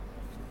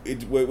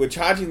 we're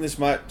charging this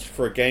much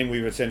for a game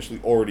we've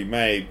essentially already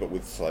made, but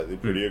with slightly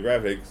prettier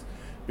graphics,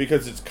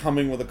 because it's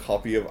coming with a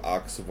copy of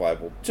Ark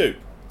Survival 2.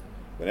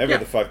 Whenever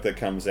the fuck that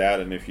comes out,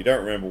 and if you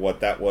don't remember what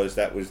that was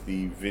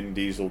the Vin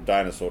Diesel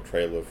dinosaur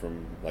trailer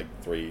from like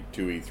two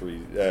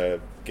E3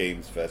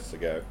 Games Fest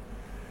ago.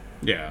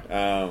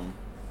 Yeah.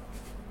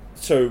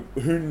 So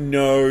who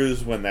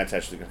knows when that's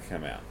actually going to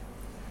come out?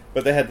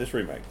 But they had this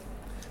remake.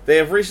 They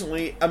have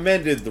recently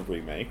amended the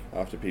remake,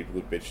 after people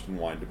had bitched and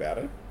whined about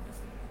it,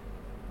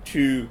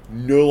 to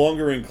no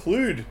longer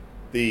include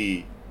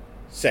the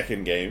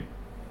second game.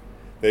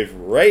 They've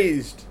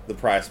raised the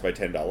price by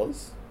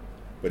 $10,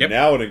 but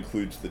now it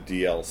includes the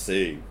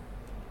DLC.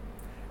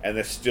 And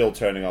they're still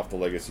turning off the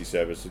legacy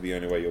service, so the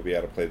only way you'll be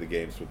able to play the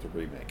games with the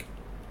remake.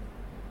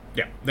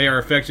 Yeah, they are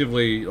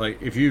effectively,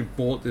 like, if you've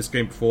bought this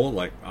game before,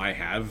 like I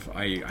have,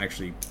 I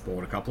actually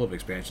bought a couple of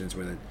expansions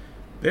with it,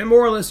 they're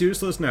more or less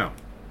useless now.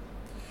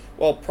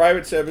 Well,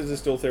 private servers are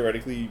still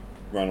theoretically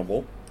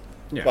runnable,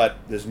 but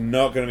there's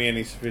not going to be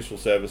any official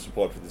server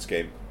support for this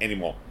game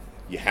anymore.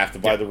 You have to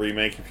buy the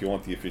remake if you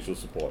want the official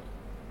support.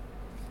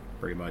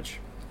 Pretty much.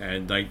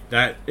 And like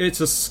that, it's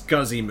a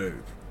scuzzy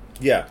move.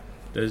 Yeah.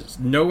 There's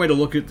no way to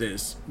look at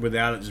this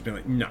without it just being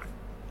like, no.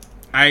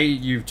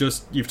 You've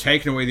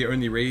taken away the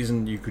only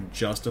reason you could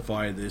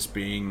justify this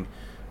being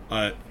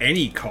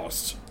any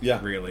cost,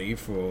 really,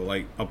 for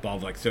like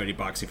above like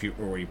 $30 if you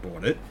already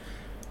bought it.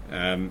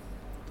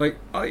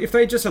 If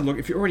they just said, look,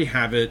 if you already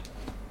have it,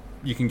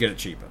 you can get it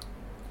cheaper.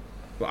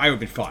 Well, I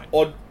would be fine.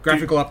 Or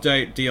graphical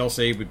update,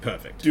 DLC would be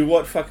perfect. Do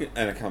what fucking,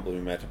 and I can't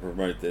believe we had to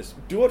promote this.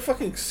 Do what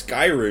fucking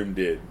Skyrim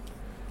did.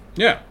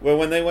 Yeah. Well,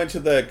 when they went to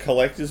the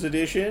collector's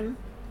edition,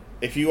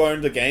 if you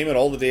owned the game and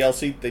all the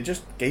DLC, they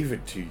just gave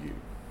it to you.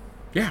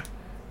 Yeah.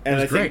 And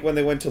I think when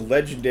they went to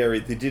Legendary,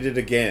 they did it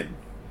again.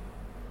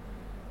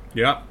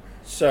 Yeah.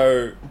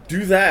 So,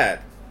 do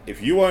that.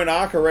 If you own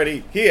Ark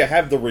already, here,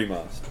 have the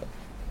remaster.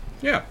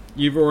 Yeah.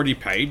 You've already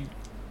paid.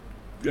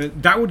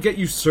 That would get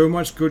you so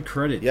much good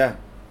credit. Yeah.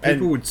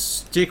 People would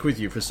stick with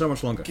you for so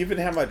much longer. Given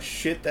how much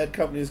shit that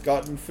company's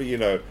gotten for,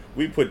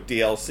 we put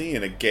DLC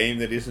in a game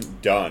that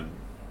isn't done.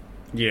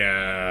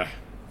 Yeah.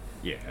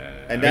 Yeah.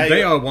 And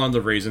they are one of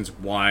the reasons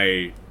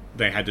why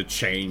they had to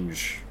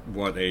change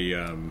what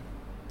an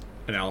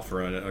alpha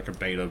and like a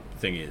beta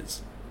thing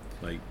is.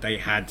 Like, they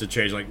had to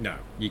change, like, no,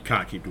 you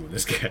can't keep doing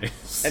this game.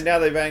 And now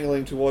they're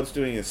angling towards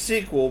doing a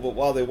sequel, but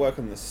while they work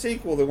on the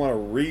sequel, they want to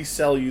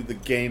resell you the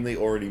game they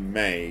already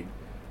made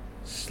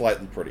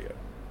slightly prettier.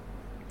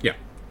 Yeah.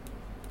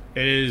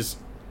 It is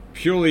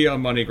purely a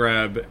money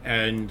grab,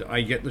 and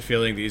I get the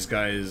feeling these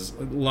guys,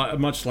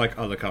 much like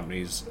other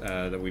companies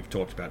that we've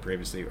talked about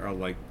previously, are,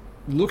 like,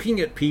 looking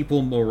at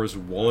people more as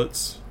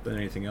wallets than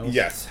anything else.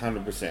 Yes,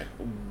 100%.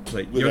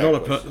 Like,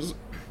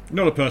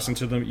 not a person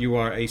to them. You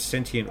are a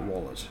sentient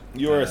wallet.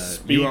 You're a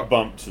speed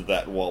bump to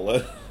that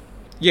wallet.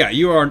 Yeah,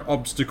 you are an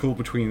obstacle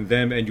between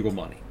them and your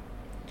money.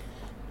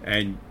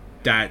 And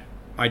that,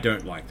 I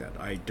don't like that.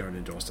 I don't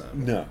endorse that.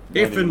 No.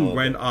 If and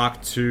when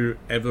Arc 2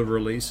 ever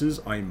releases,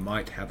 I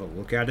might have a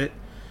look at it.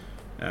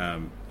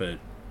 But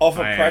off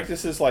of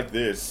practices like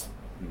this,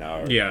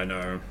 no. Yeah,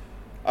 no.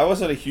 I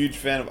wasn't a huge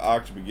fan of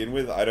Arc to begin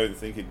with. I don't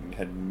think it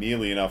had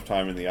nearly enough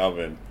time in the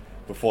oven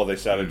before they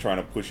started trying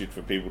to push it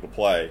for people to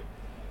play.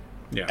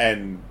 Yeah.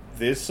 And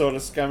this sort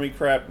of scummy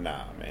crap,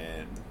 nah,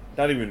 man.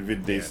 Not even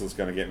Vin Diesel's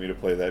going to get me to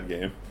play that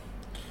game.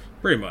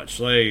 Pretty much.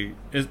 They're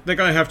going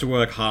to have to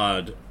work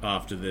hard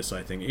after this,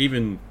 I think.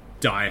 Even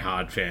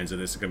die-hard fans of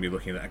this are going to be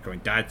looking at that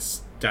going,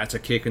 that's a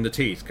kick in the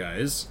teeth,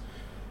 guys.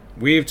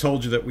 We've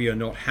told you that we are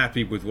not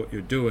happy with what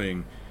you're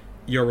doing.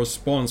 Your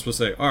response will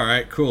say,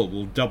 alright, cool,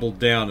 we'll double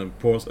down and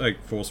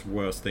force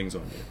worse things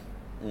on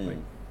you. Like,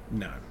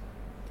 no.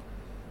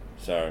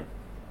 So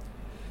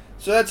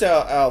that's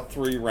our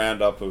 3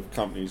 roundup of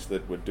companies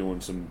that were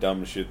doing some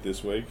dumb shit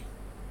this week.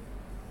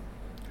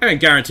 I ain't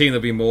guaranteeing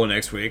there'll be more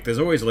next week. There's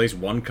always at least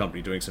one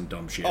company doing some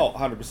dumb shit. Oh,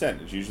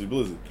 100%. It's usually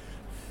Blizzard.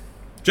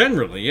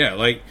 Generally, yeah.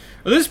 Like,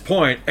 at this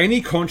point, any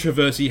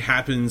controversy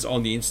happens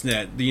on the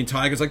internet, the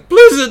entire guy's like,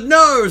 Blizzard,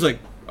 no! It's like,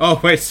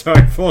 oh, wait,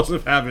 sorry, force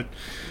of habit.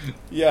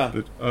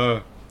 Yeah.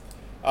 But,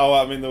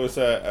 I mean, there was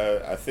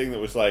a thing that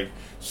was like,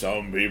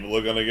 some people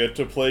are going to get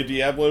to play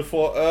Diablo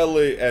 4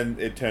 early, and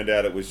it turned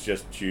out it was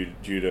just due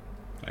to...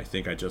 I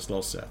think I just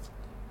lost Seth.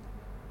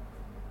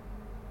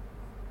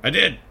 I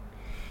did!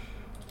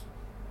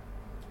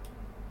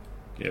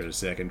 Give it a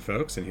second,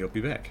 folks, and he'll be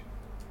back.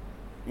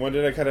 When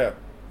did I cut out?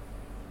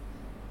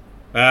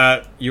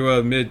 You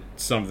were mid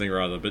something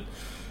or other, but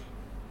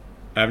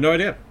I have no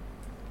idea.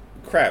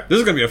 Crap. This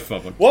is going to be a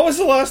fun one. What was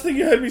the last thing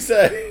you heard me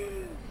say?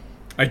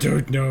 I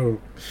don't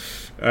know.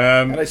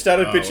 Had I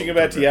started bitching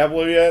about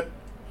Diablo yet?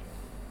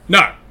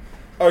 No.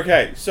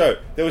 Okay, so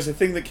there was a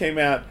thing that came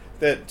out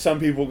that some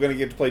people were going to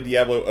get to play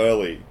Diablo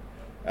early.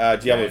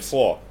 Diablo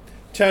 4.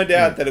 Turned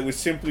out that it was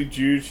simply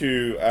due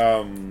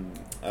to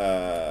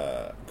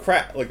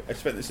crap. Like, I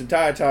spent this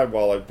entire time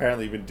while I've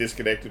apparently been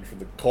disconnected from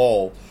the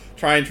call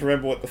trying to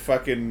remember what the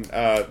fucking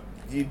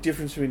the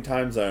difference between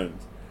time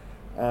zones.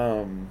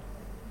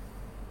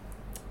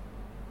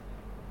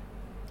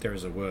 There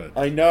is a word.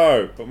 I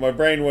know, but my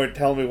brain won't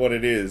tell me what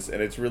it is,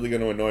 and it's really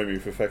going to annoy me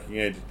for fucking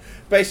ages.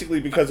 Basically,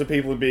 because of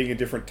people being in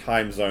different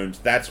time zones,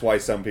 that's why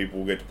some people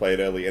will get to play it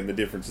early, and the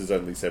difference is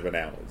only 7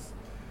 hours.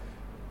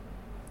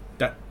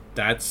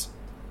 That's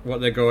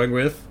what they're going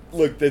with?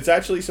 Look, there's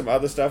actually some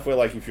other stuff where,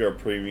 like, if you're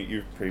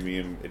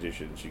premium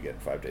editions, you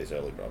get 5 days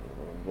early, blah, blah,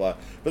 blah,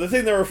 blah. But the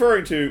thing they're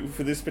referring to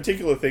for this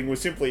particular thing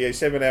was simply a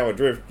 7-hour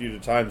drift due to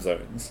time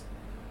zones.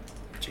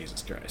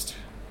 Jesus Christ.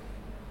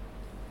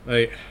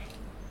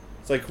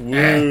 It's like,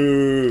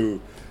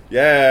 woo!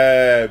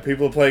 Yeah,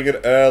 people are playing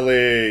it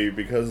early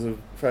because of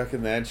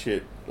fucking that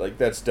shit. Like,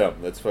 that's dumb.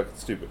 That's fucking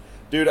stupid.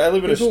 Dude, I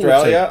live in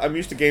Australia. I'm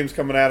used to games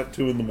coming out at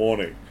 2 in the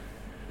morning.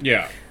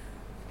 Yeah.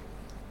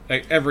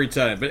 Like, every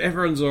time. But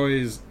everyone's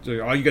always,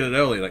 oh, you get it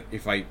early. Like,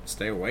 if I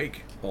stay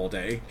awake all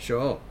day,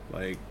 sure.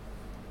 Like,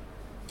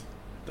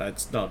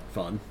 that's not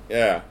fun.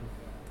 Yeah.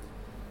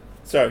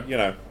 So, you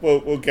know,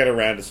 we'll get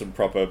around to some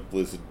proper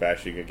Blizzard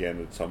bashing again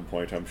at some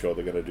point. I'm sure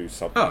they're going to do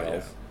something else.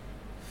 Yeah.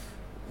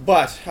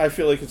 But I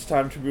feel like it's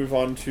time to move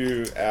on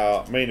to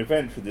our main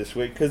event for this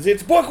week, because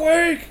it's Book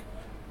Week!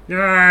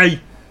 Yay!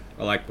 I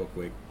like Book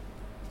Week.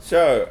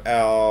 So,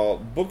 our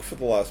book for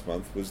the last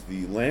month was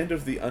The Land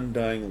of the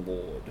Undying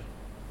Lord.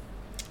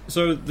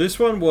 So, this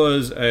one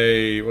was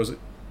a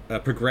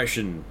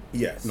progression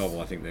novel,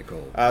 I think they're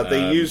called.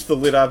 They use the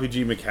lit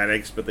RPG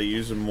mechanics, but they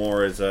use them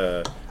more as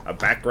a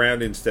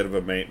background instead of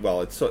a main... Well,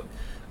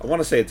 I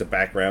want to say it's a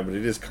background, but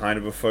it is kind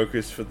of a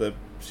focus for the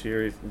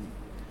series.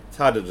 It's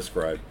hard to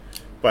describe.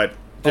 But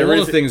a lot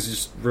of things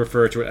just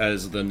refer to it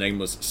as the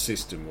nameless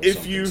system.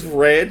 If you've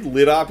read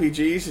lit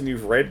RPGs and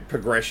you've read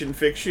progression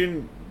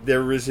fiction,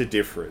 there is a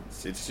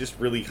difference. It's just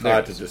really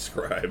hard to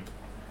describe.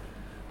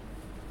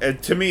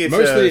 And to me, it's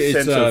mostly a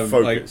sense of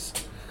focus.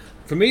 Like,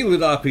 for me, lit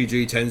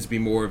RPG tends to be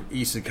more of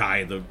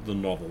isekai, the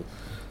novel.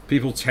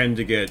 People tend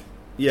to get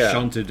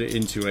shunted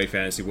into a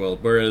fantasy world,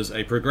 whereas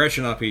a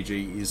progression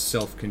RPG is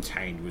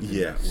self-contained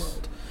within that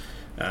world.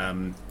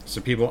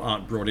 So people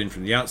aren't brought in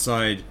from the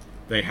outside.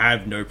 They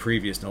have no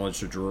previous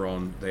knowledge to draw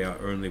on. They are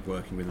only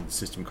working within the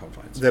system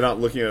confines. They're not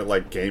looking at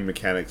like game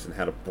mechanics and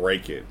how to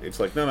break it. It's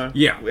like, no,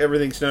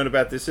 everything's known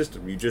about this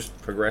system. You just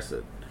progress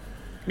it.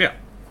 Yeah.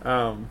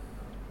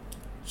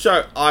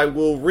 So I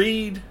will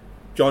read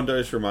John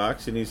Doe's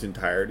remarks in his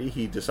entirety.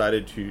 He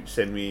decided to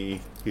send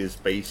me his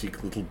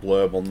basic little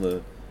blurb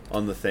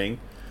on the thing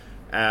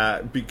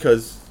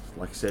because,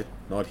 like I said,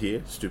 not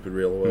here, stupid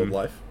real world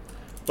life.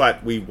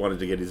 But we wanted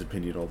to get his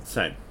opinion all the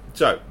same.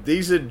 So,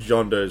 these are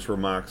John Doe's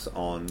remarks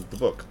on the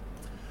book.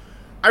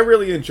 I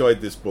really enjoyed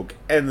this book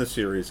and the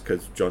series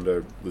because John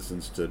Doe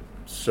listens to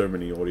so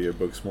many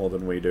audiobooks more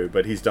than we do,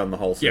 but he's done the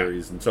whole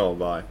series and so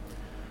have I.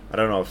 I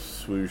don't know if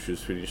Swoosh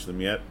has finished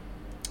them yet.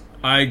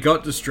 I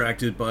got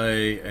distracted by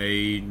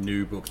a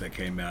new book that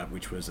came out,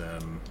 which was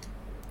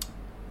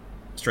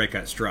Stray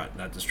Cat Strut.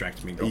 That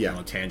distracted me and got me on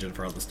a tangent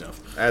for other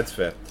stuff. That's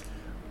fair.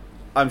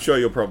 I'm sure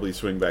you'll probably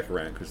swing back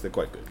around because they're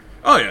quite good.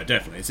 Oh yeah,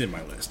 definitely. It's in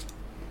my list.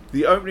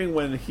 The opening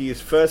when he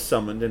is first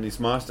summoned and his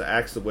master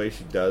acts the way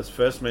she does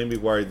first made me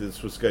worry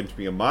this was going to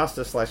be a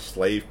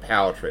master/slave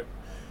power trip.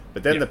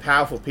 But then the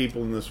powerful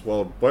people in this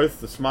world, the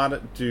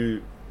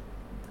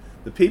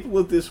people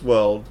of this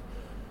world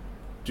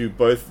do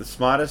both the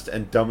smartest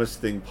and dumbest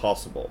thing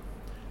possible.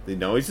 They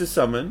know he's a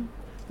summon,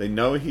 they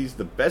know he's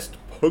the best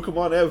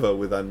Pokemon ever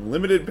with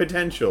unlimited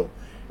potential,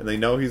 and they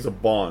know he's a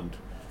bond,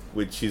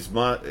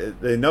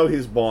 they know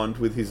his bond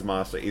with his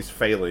master is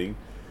failing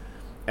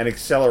and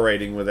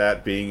accelerating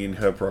without being in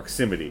her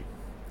proximity.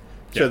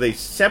 So they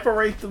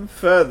separate them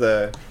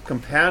further,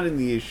 compounding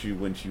the issue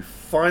when she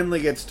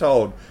finally gets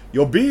told,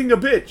 "You're being a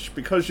bitch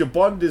because your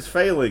bond is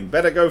failing,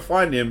 better go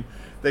find him."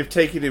 They've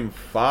taken him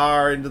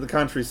far into the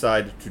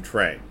countryside to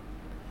train.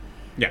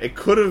 Yeah. It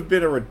could have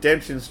been a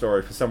redemption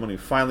story for someone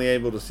who's finally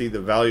able to see the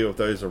value of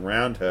those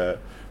around her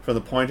from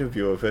the point of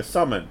view of her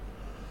summon.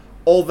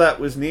 All that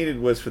was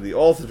needed was for the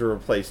author to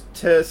replace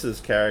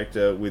Tessa's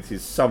character with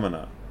his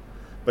summoner.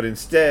 But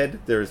instead,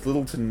 there is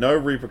little to no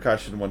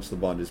repercussion once the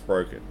bond is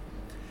broken.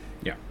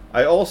 Yeah.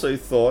 I also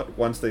thought,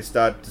 once they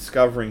start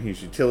discovering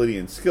his utility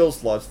and skill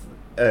slots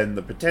and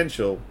the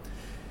potential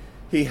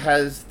he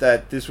has,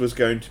 that this was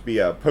going to be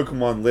a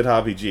Pokemon lit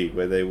RPG,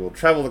 where they will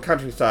travel the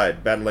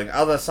countryside battling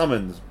other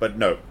summons, but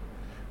no.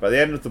 By the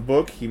end of the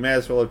book, he may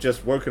as well have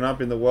just woken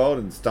up in the world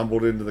and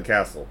stumbled into the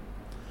castle.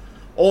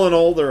 All in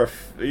all, there are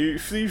a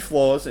few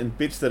flaws and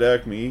bits that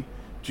irk me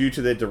due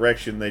to their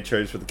direction they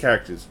chose for the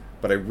characters,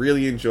 but I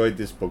really enjoyed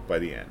this book by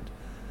the end.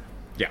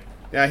 Yeah.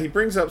 Now, he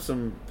brings up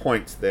some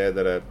points there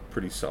that are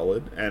pretty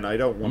solid, and I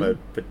don't want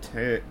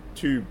to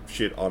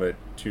shit on it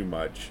too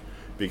much,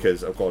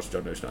 because, of course,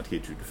 Jono's not here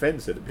to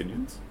defend said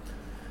opinions.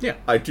 Yeah.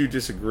 I do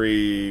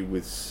disagree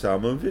with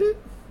some of it.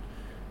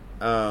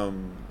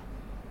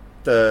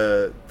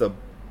 The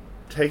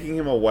taking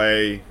him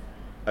away,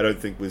 I don't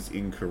think was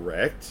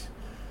incorrect,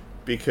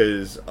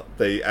 because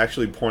they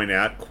actually point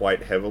out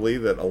quite heavily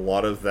that a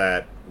lot of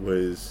that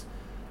was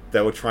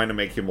they were trying to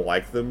make him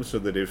like them, so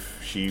that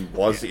if she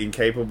was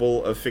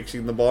incapable of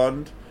fixing the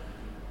bond,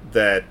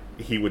 that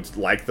he would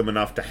like them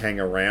enough to hang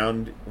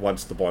around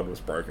once the bond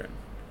was broken.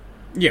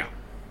 Yeah.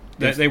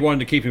 They wanted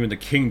to keep him in the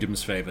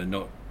kingdom's favor,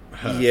 not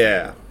her.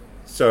 Yeah.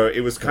 So it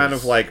was kind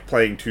of like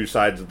playing two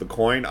sides of the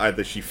coin.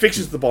 Either she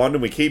fixes the bond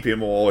and we keep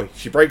him, or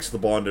she breaks the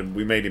bond and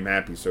we made him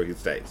happy so he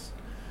stays.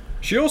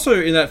 She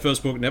also, in that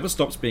first book, never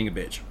stops being a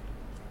bitch.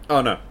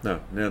 Oh, no,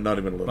 not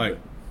even a little bit.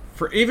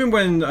 Even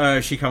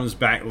when she comes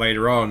back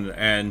later on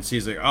and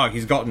she's like, "Oh,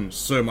 he's gotten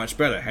so much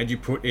better. Had you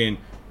put in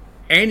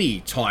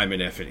any time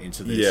and effort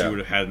into this, you would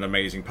have had an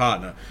amazing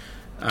partner."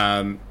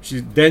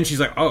 She's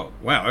like, "Oh,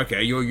 wow,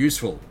 okay, you're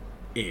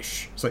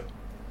useful-ish." It's like,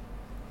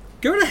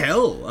 go to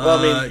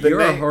hell. You're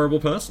a horrible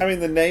person. I mean,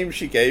 the name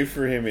she gave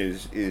for him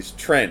is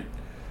Trent,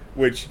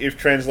 which, if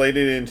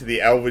translated into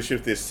the Elvish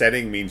of this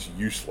setting, means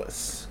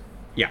useless.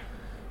 Yeah.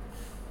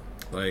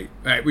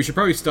 Alright, we should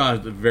probably start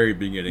at the very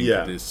beginning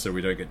of this so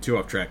we don't get too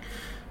off track.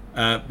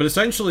 But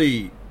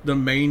essentially, the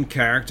main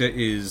character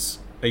is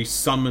a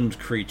summoned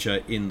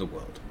creature in the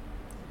world.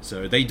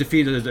 So they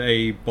defeated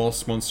a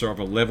boss monster of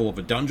a level of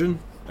a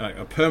dungeon,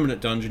 a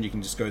permanent dungeon you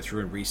can just go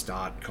through and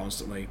restart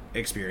constantly,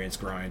 experience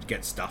grind,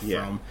 get stuff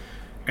from.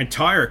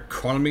 Entire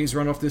economies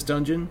run off this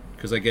dungeon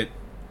because they get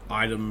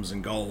items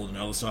and gold and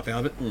other stuff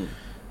out of it.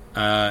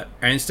 And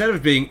instead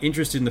of being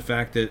interested in the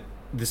fact that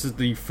this is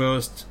the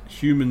first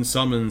human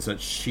summons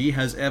that she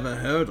has ever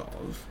heard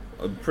of.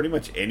 Pretty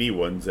much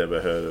anyone's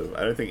ever heard of. I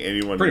don't think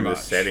anyone in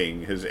this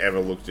setting has ever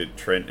looked at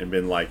Trent and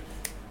been like,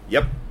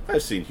 "Yep,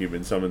 I've seen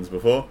human summons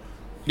before."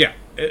 Yeah,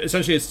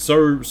 essentially it's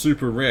so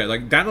super rare.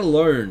 Like, that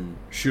alone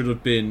should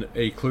have been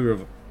a clue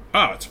of,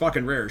 "Oh, it's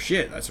fucking rare as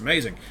shit, that's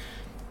amazing."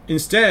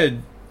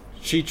 Instead,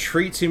 she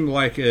treats him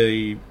like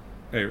a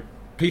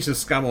piece of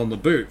scum on the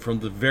boot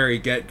from the very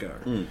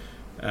get-go.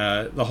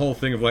 The whole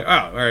thing of like, "Oh,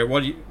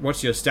 alright,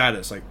 what's your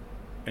status?" Like,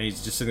 and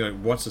he's just sitting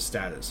like, "What's the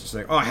status?" She's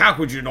like, "Oh, how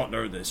could you not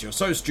know this? You're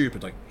so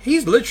stupid." Like,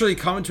 he's literally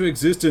come into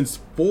existence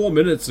 4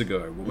 minutes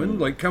ago, woman.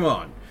 Like, come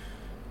on.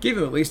 Give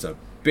him at least a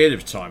bit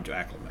of time to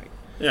acclimate.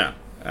 Yeah.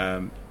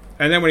 And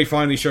then when he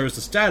finally shows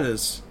the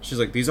status, she's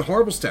like, "These are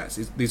horrible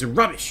stats. These are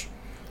rubbish."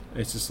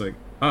 And it's just like,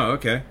 "Oh,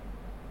 okay.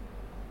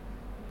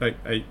 Like,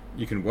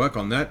 you can work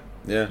on that.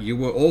 Yeah. You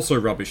were also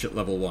rubbish at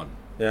level 1.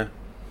 Yeah.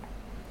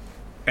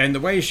 And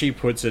the way she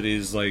puts it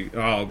is like,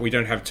 "Oh, we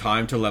don't have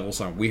time to level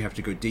some. We have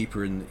to go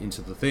deeper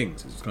into the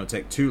things. It's going to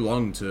take too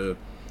long to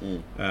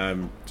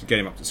get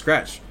him up to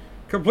scratch."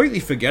 Completely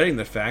forgetting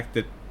the fact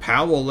that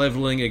power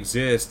leveling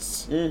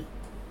exists.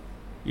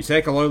 You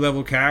take a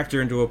low-level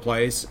character into a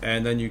place,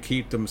 and then you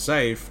keep them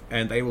safe,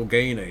 and they will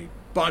gain a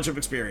bunch of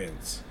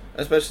experience.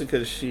 Especially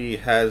because she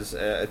has,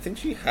 I think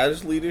she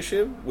has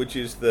leadership, which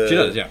is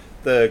the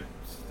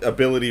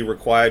ability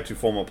required to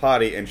form a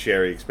party and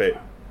share XP.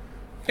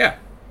 Yeah.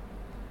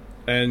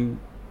 And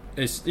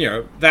it's,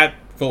 that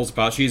falls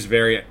apart. She's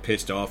very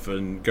pissed off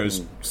and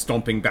goes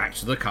stomping back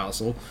to the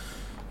castle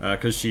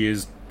because she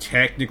is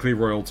technically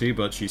royalty,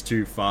 but she's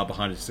too far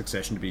behind in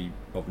succession to be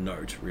of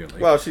note, really.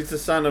 Well, she's the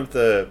son of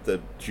the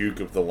Duke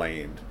of the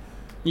land.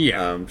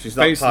 Yeah. She's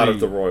not part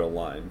of the royal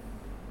line.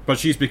 But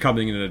she's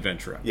becoming an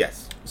adventurer.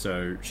 Yes.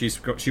 So she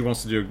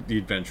wants to do the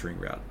adventuring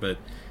route. But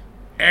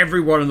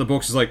everyone in the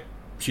books is like,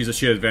 she's a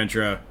shit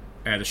adventurer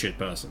and a shit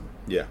person.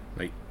 Yeah.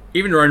 Like,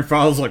 even her own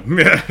father's like,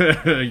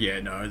 yeah,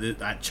 no,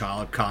 that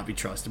child can't be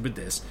trusted with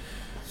this.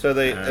 So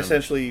they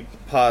essentially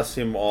pass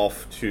him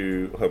off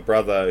to her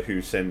brother,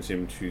 who sends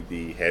him to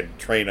the head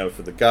trainer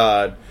for the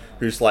guard,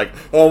 who's like,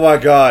 oh my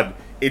god,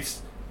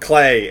 it's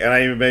clay, and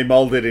I may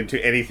mold it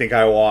into anything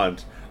I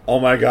want.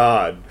 Oh my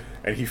god.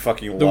 And he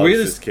fucking loves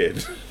this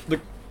kid.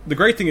 The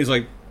great thing is,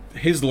 like,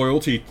 his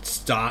loyalty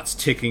starts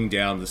ticking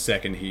down the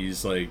second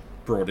he's, like,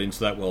 brought into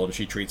that world and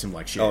she treats him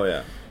like shit. Oh,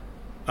 yeah.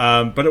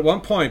 But at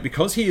one point,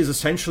 because he is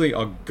essentially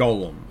a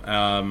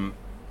golem,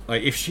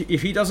 like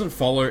if he doesn't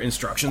follow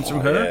instructions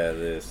from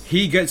her,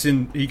 he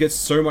gets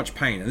so much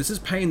pain, and this is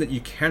pain that you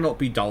cannot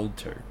be dulled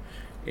to.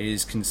 It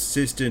is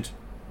consistent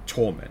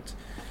torment.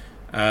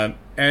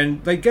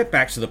 And they get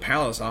back to the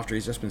palace after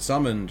he's just been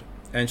summoned,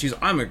 and she's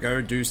like, I'm gonna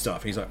go do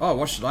stuff. And he's like, oh,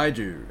 what should I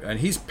do?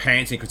 And he's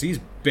panting because he's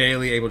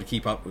barely able to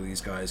keep up with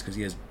these guys because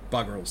he has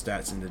bugger all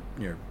stats in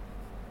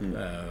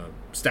the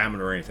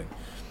stamina or anything.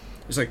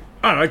 He's like,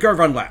 I don't know, go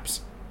run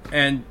laps.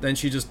 And then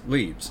she just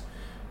leaves.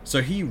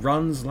 So he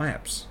runs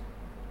laps.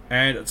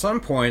 And at some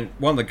point,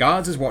 one of the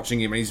guards is watching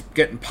him and he's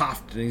getting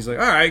puffed. And he's like,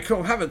 alright,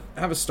 cool, have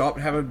a stop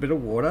and have a bit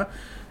of water.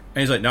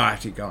 And he's like, no, I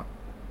have to keep going.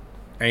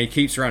 And he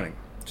keeps running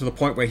to the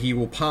point where he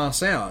will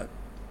pass out.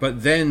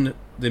 But then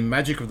the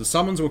magic of the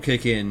summons will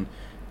kick in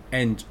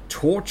and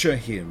torture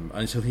him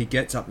until he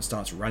gets up and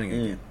starts running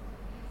again.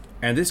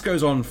 And this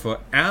goes on for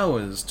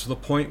hours to the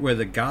point where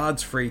the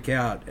guards freak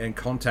out and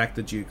contact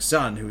the Duke's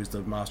son, who is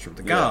the master of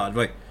the guard.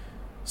 Like,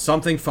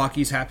 something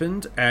fucky's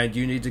happened and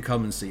you need to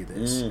come and see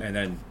this. And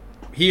then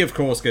he, of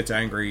course, gets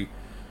angry,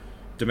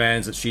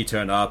 demands that she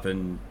turn up,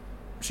 and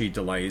she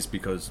delays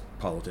because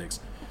politics.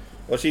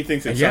 Well, she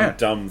thinks it's some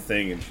dumb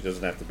thing and she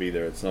doesn't have to be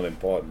there. It's not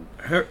important.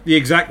 The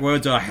exact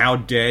words are, how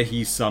dare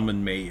he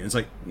summon me? And it's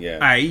like,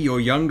 A, you're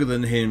younger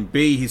than him.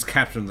 B, he's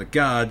captain of the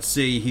guard.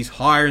 C, he's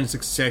higher in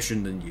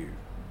succession than you.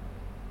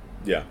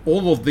 Yeah.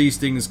 All of these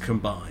things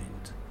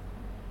combined.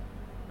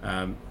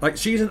 Like,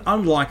 she's an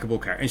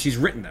unlikable character, and she's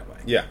written that way.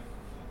 Yeah.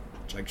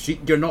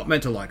 Like, you're not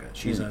meant to like her.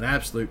 She's an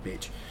absolute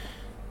bitch.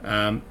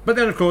 But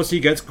then, of course, he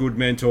gets good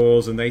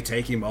mentors, and they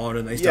take him on,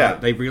 and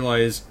they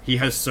realize he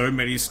has so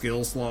many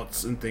skill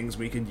slots and things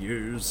we can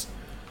use.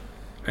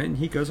 And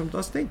he goes on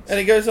does things. And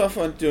he goes off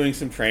on doing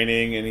some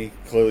training, and he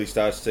clearly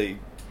starts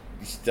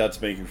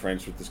making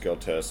friends with this girl,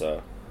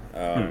 Tersa.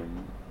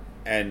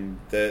 And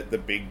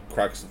the big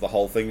crux of the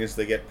whole thing is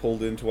they get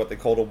pulled into what they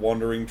call a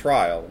wandering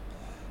trial.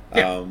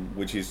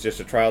 Which is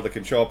just a trial that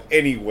can show up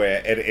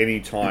anywhere at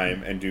any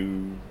time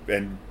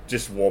and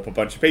just warp a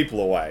bunch of people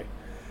away.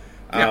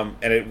 And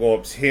it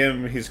warps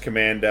him, his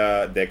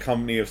commander, their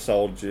company of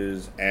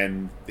soldiers,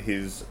 and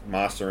his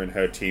master and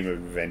her team of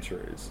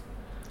adventurers.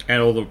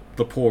 And all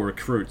the poor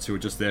recruits who are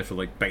just there for,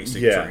 like,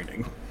 basic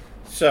training.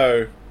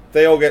 So,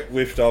 they all get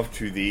whiffed off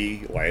to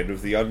the land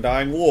of the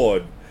Undying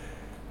Lord.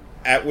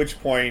 At which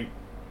point,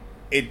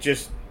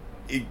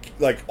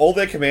 all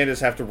their commanders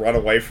have to run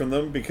away from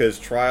them because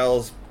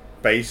trials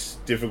base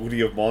difficulty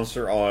of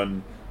monster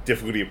on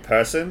difficulty of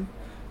person.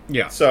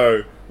 Yeah.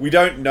 So, we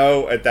don't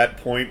know at that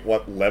point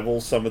what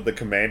level some of the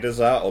commanders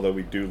are, although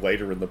we do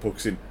later in the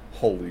books in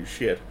holy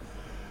shit.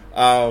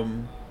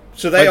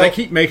 So they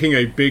keep making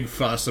a big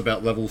fuss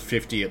about level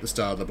 50 at the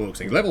start of the book,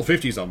 saying level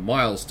 50 is a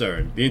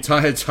milestone. The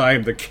entire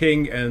time, the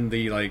king and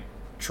the, like,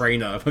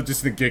 trainer are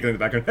just giggling in the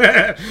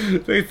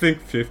background. They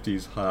think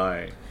 50's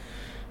high.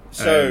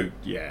 So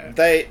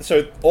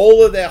so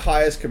all of their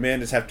highest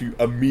commanders have to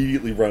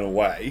immediately run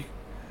away.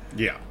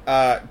 Yeah.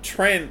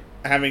 Trent,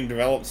 having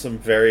developed some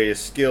various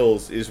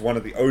skills, is one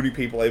of the only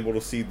people able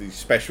to see the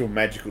special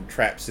magical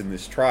traps in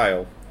this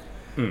trial.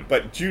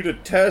 But due to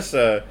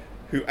Tersa,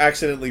 who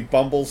accidentally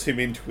bumbles him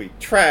into a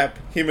trap,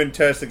 him and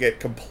Tersa get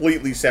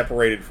completely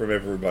separated from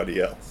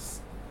everybody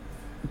else.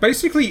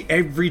 Basically,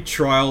 every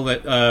trial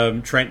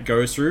that Trent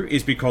goes through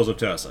is because of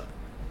Tersa.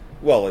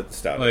 Well, at the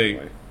start,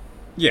 anyway.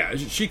 Yeah,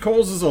 she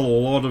causes a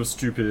lot of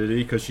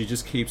stupidity because she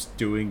just keeps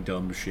doing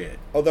dumb shit.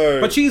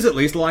 But she's at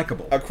least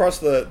likable. Across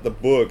the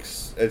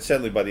books, and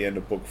certainly by the end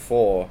of book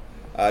 4,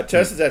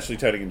 Tersa's actually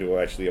turning into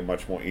a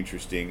much more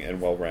interesting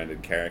and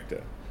well-rounded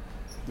character.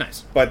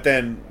 Nice. But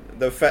then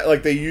the fact,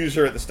 like, they use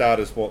her at the start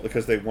as well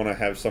because they want to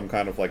have some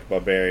kind of, like,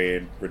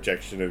 barbarian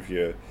rejection of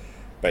your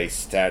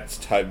base stats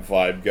type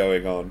vibe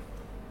going on.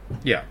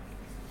 Yeah.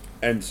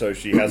 And so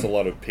she has a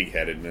lot of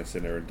pig-headedness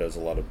in her and does a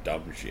lot of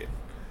dumb shit.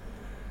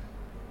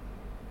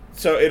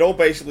 So it all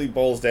basically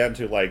boils down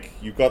to, like,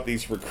 you've got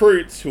these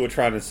recruits who are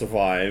trying to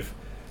survive,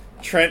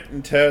 Trent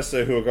and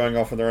Tersa who are going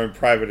off on their own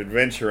private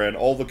adventure, and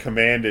all the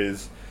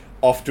commanders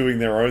off doing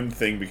their own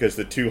thing because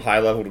they're too high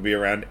level to be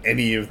around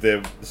any of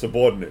their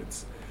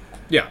subordinates.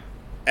 Yeah.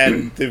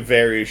 and the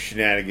various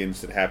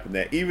shenanigans that happen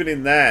there. Even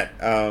in that,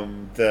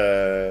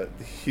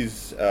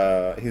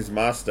 his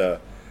master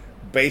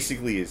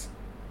basically is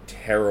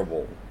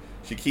terrible.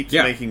 She keeps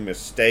making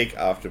mistake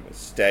after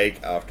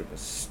mistake after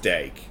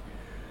mistake.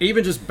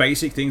 Even just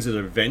basic things that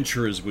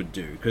adventurers would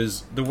do,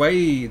 because the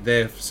way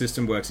their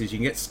system works is you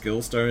can get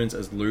skill stones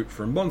as loot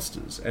from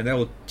monsters, and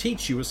they'll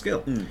teach you a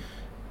skill.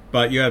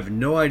 But you have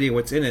no idea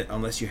what's in it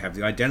unless you have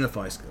the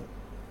identify skill.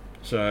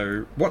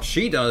 So what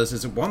she does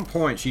is at one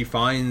point she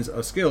finds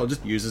a skill,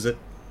 just uses it,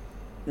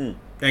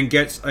 and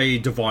gets a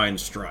divine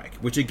strike,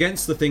 which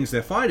against the things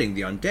they're fighting,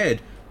 the undead,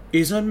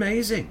 is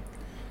amazing.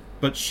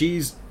 But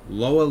she's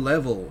lower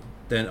level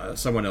than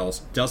someone else,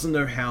 doesn't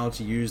know how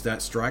to use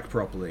that strike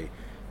properly.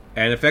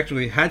 And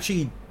effectively, had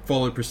she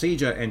followed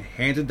procedure and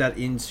handed that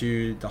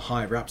into the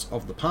higher-ups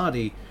of the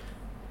party,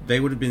 they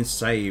would have been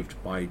saved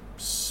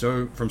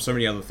from so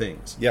many other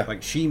things. Yeah.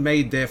 Like, she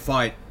made their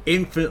fight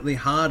infinitely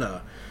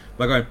harder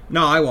by going,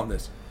 no, I want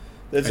this.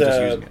 There's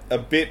a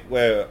bit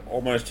where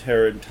almost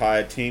her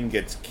entire team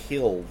gets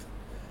killed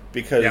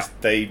because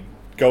they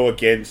go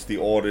against the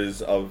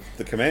orders of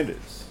the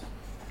commanders.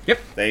 Yep.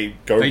 They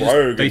go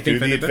rogue and do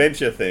the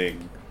adventure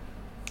thing.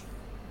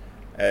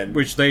 And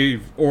which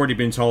they've already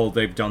been told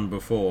they've done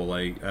before.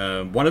 Like,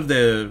 one of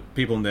the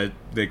people in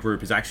their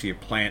group is actually a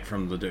plant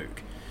from the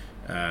Duke,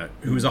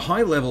 who is a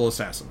high-level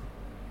assassin.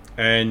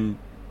 And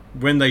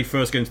when they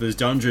first get into this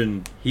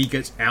dungeon, he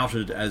gets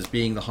outed as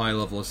being the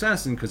high-level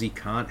assassin because he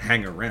can't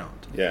hang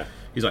around. Yeah.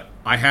 He's like,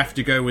 I have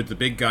to go with the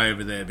big guy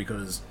over there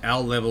because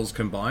our levels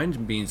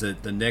combined means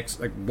that the next,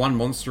 like, one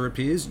monster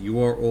appears, you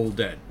are all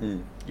dead.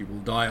 You will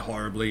die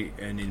horribly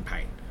and in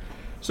pain.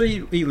 So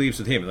he leaves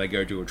with him, and they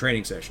go to a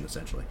training session,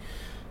 essentially.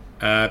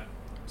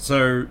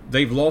 So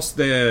they've lost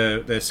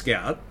their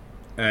scout,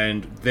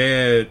 and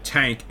their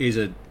tank is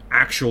an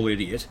actual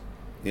idiot.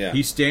 Yeah.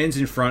 He stands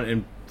in front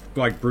and,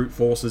 like, brute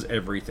forces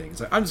everything.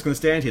 It's like, I'm just going to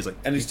stand here. It's like,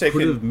 and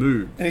could have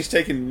moved. And he's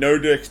taken no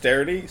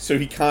dexterity, so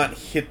he can't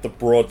hit the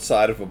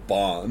broadside of a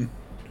barn.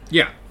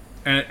 Yeah.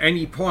 And at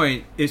any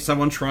point, if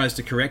someone tries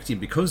to correct him,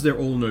 because they're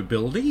all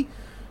nobility,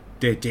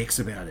 they're dicks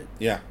about it.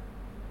 Yeah.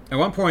 At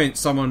one point,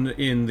 someone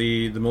in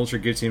the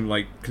military gives him,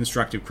 like,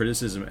 constructive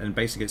criticism and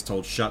basically gets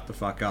told, shut the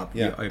fuck up.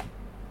 Yeah.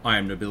 I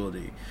am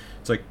nobility.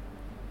 It's like,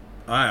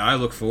 I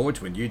look forward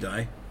to when you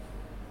die.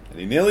 And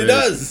he nearly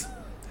does.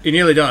 He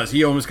nearly does.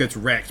 He almost gets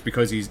wrecked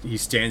because he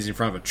stands in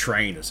front of a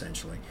train,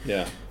 essentially.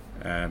 Yeah.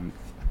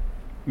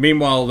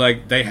 Meanwhile,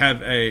 like, they have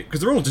because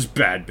they're all just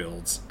bad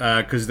builds.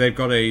 Because they've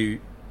got a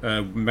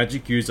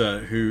magic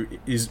user who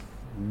is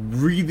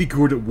really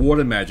good at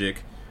water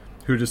magic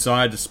who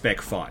decided to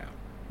spec fire.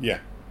 Yeah.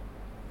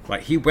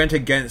 Like, he went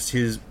against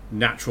his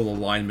natural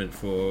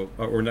alignment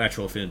or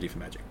natural affinity for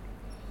magic.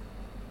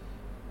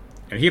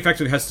 And he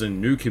effectively has to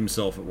nuke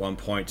himself at one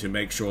point to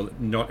make sure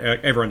that not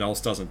everyone else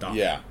doesn't die.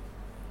 Yeah.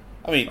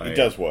 I mean, it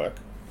does work.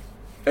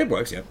 It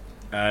works,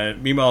 yeah.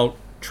 Meanwhile,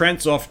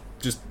 Trent's off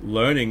just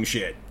learning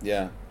shit.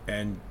 Yeah.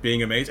 And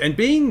being amazing. And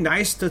being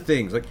nice to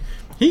things. Like,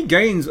 he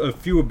gains a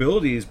few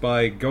abilities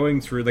by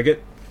going through... They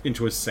get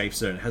into a safe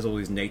zone. It has all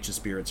these nature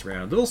spirits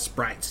around. Little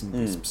sprites and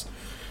wisps.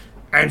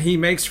 And he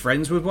makes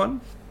friends with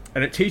one.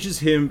 And it teaches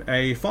him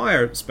a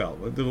fire spell.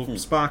 A little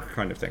spark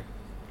kind of thing.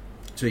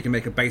 So he can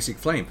make a basic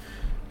flame.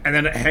 And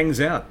then it hangs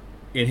out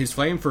in his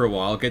flame for a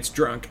while, gets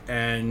drunk,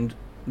 and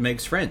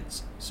makes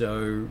friends.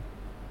 So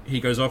he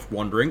goes off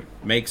wandering,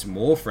 makes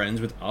more friends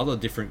with other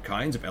different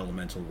kinds of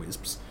elemental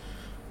wisps,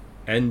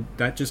 and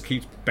that just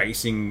keeps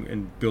basing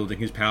and building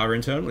his power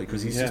internally,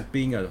 because he's just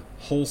being a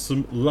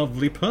wholesome,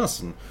 lovely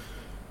person.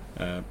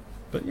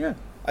 But yeah.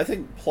 I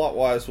think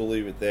plot-wise we'll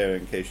leave it there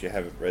in case you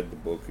haven't read the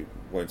book. It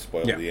won't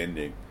spoil the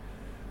ending.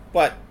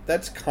 But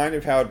that's kind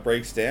of how it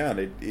breaks down.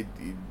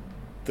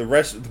 The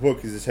rest of the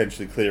book is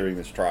essentially clearing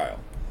this trial.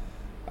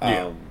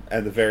 And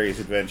the various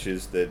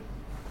adventures that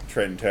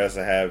Trent and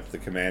Tersa have, the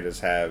commanders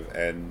have,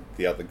 and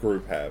the other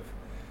group have.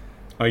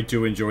 I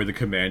do enjoy the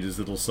commanders'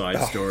 little side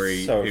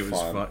story. So it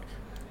was fun.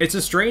 It's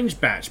a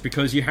strange batch,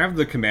 because you have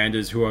the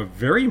commanders who are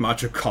very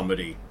much a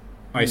comedy,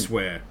 I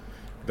swear.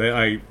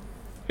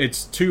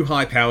 It's two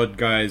high-powered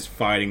guys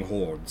fighting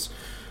hordes.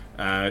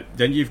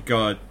 Then you've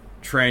got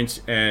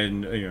Trent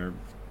and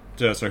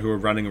Tersa, who are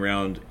running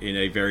around in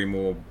a very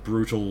more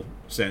brutal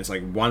sense.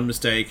 Like, one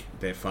mistake,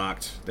 they're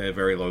fucked. They're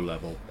very low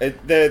level.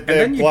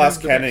 They're glass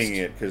cannoning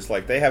it, because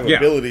like they have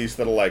abilities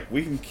that are like,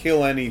 we can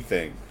kill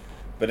anything,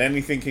 but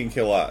anything can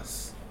kill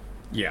us.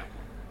 Yeah.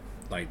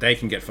 Like, they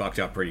can get fucked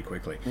up pretty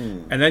quickly.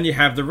 And then you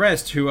have the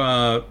rest, who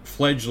are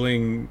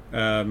fledgling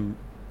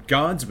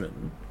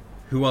guardsmen,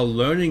 who are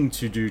learning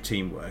to do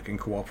teamwork and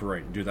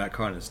cooperate and do that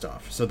kind of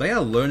stuff. So they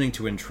are learning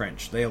to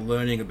entrench. They are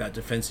learning about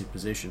defensive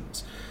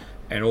positions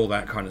and all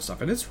that kind of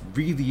stuff. And it's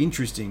really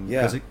interesting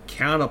because it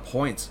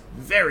counterpoints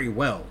very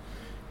well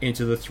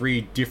into the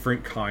three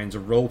different kinds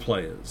of role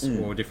players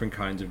or different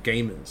kinds of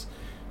gamers.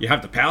 You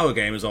have the power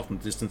gamers off in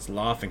the distance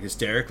laughing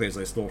hysterically as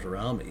they slaughter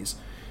armies.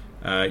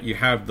 You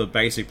have the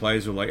basic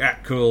players who are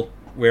like, cool,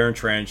 we're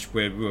entrenched,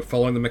 we're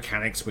following the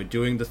mechanics, we're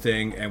doing the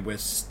thing, and we're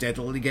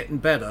steadily getting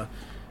better.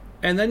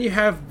 And then you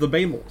have the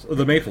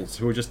Maples,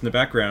 who are just in the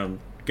background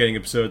getting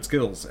absurd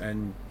skills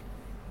and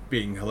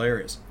being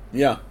hilarious.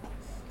 Yeah.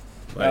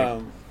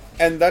 Like,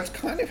 And that's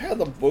kind of how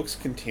the books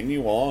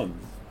continue on.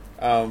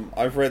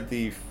 I've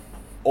read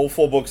all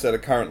 4 books that are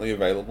currently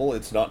available.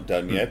 It's not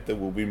done yet. There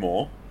will be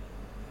more.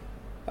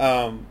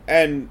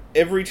 And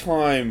every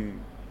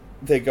time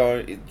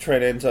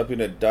Trent ends up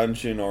in a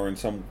dungeon or in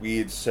some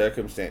weird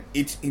circumstance,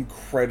 it's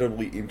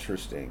incredibly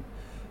interesting.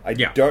 I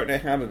don't know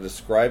how to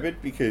describe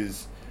it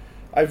because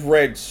I've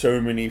read so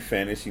many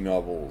fantasy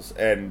novels,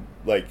 and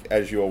like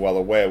as you are well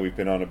aware, we've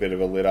been on a bit of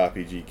a lit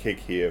RPG kick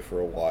here for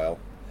a while.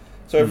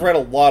 So I've read a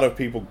lot of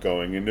people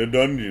going into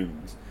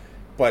dungeons,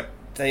 but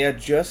they are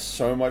just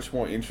so much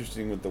more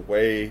interesting with the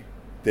way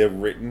they're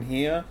written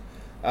here.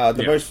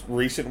 The most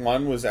recent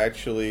one was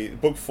actually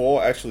book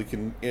 4. Actually,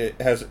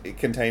 it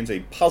contains a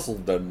puzzle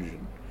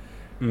dungeon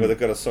where they've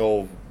got to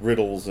solve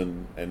riddles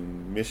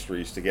and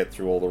mysteries to get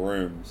through all the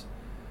rooms.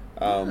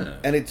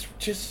 And it's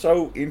just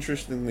so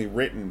interestingly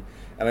written.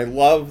 And I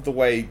love the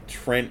way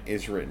Trent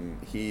is written.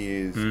 He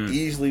is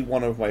easily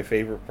one of my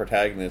favorite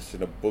protagonists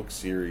in a book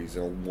series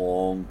in a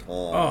long time.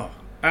 Oh,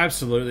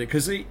 absolutely.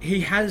 Because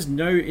he has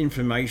no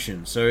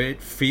information, so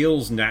it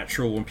feels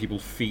natural when people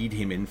feed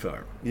him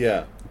info.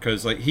 Yeah.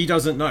 Because like he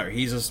doesn't know.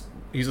 He's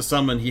a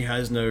summon. He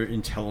has no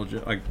knowledge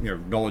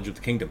of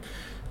the kingdom.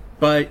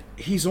 But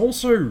he's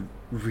also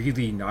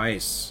really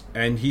nice,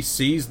 and he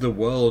sees the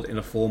world in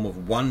a form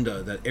of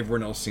wonder that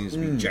everyone else seems to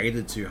be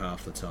jaded to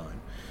half the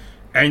time.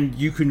 And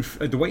you can,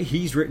 the way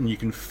he's written, you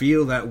can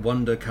feel that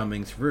wonder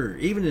coming through.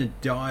 Even in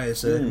dire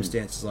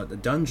circumstances like the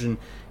dungeon,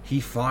 he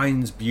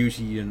finds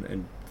beauty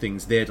and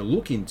things there to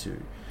look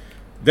into.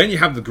 Then you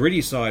have the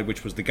gritty side,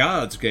 which was the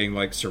guards getting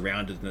like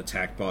surrounded and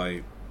attacked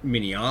by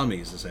mini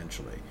armies,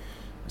 essentially.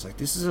 It's like,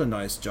 this is a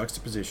nice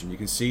juxtaposition. You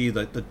can see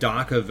that the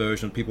darker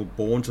version of people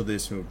born to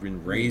this, who have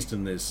been raised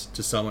in this,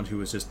 to someone who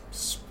was just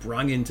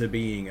sprung into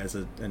being as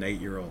an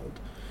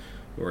 8-year-old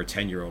or a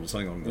 10-year-old or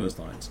something along those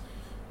lines.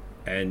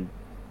 And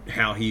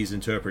how he's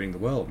interpreting the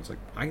world. It's like,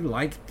 I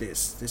like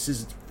this. This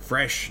is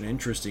fresh and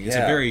interesting. It's a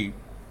very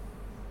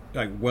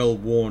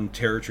well-worn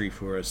territory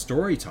for a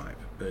story type,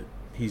 but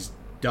he's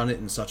done it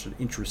in such an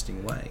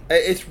interesting way.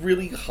 It's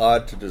really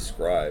hard to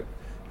describe.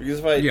 Because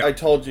if I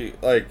told you,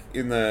 like,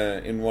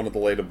 in one of the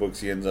later books,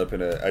 he ends up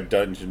in a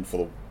dungeon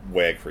full of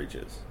were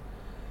creatures.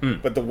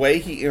 But the way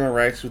he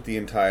interacts with the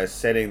entire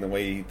setting, the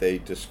way they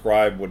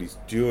describe what he's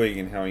doing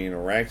and how he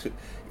interacts with,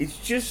 it's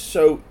just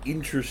so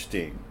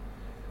interesting.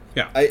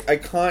 Yeah. I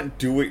can't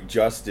do it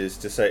justice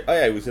to say, oh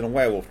yeah, he was in a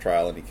werewolf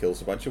trial and he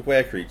kills a bunch of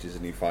were creatures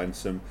and he finds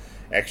some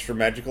extra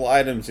magical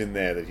items in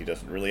there that he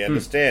doesn't really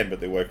understand,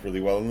 but they work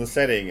really well in the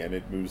setting, and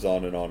it moves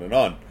on and on and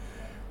on.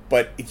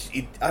 But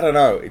I don't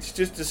know, it's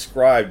just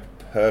described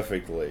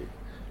perfectly.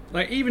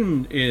 Like,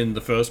 even in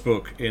the first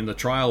book, in the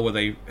trial where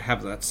they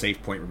have that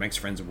save point where he makes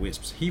friends of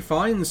wisps, he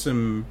finds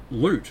some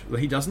loot that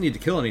he doesn't need to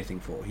kill anything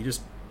for. He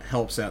just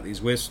helps out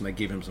these wisps and they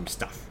give him some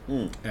stuff.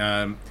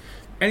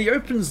 And he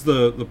opens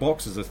the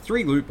boxes, the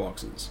 3 loot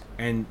boxes,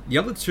 and the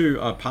other 2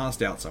 are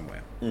passed out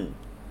somewhere.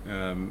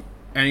 And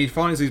he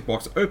finds these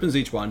boxes, opens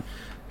each one,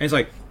 and he's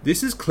like,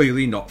 this is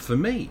clearly not for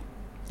me.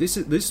 This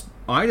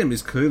item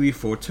is clearly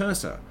for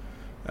Tersa.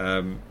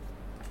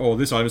 Or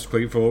this item is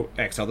clearly for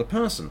X other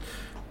person.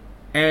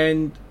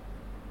 And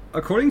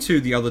according to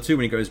the other 2,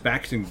 when he goes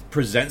back and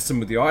presents them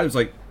with the items,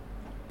 like,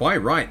 by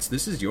rights,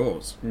 this is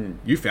yours.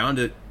 You found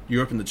it, you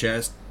opened the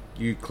chest,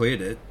 you cleared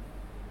it.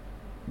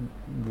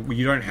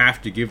 You don't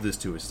have to give this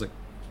to us. It's like,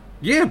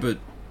 yeah, but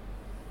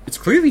it's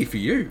clearly for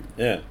you.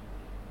 Yeah.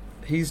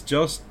 He's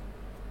just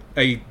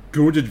a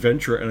good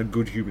adventurer and a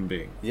good human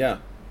being. Yeah.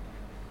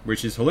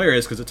 Which is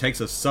hilarious because it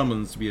takes a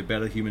summons to be a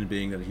better human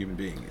being than a human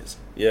being is.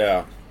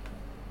 Yeah.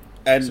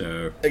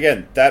 And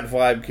again, that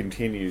vibe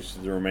continues to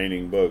the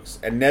remaining books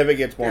and never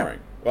gets boring.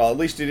 Yeah. Well, at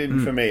least it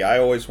didn't for me. I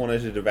always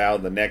wanted to devour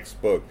the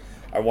next book.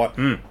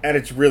 And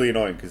it's really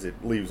annoying because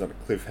it leaves on a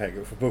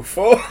cliffhanger for book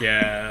 4.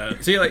 Yeah.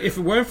 See, like, if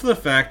it weren't for the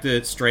fact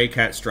that Stray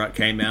Cat Strut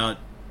came out,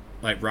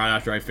 like, right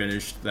after I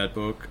finished that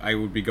book, I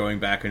would be going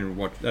back and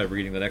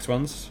reading the next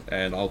ones,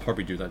 and I'll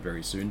probably do that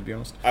very soon, to be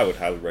honest. I would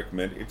highly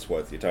recommend it. It's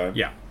worth your time.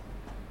 Yeah.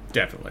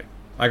 Definitely.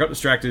 I got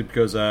distracted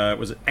because,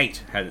 was it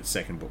 8 had its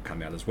second book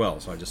come out as well,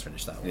 so I just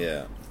finished that one.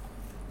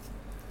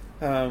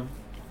 Yeah.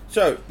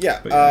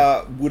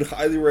 Would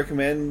highly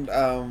recommend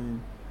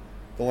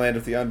The Land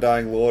of the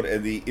Undying Lord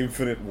and the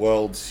Infinite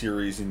World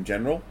series in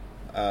general.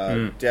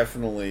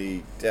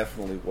 Definitely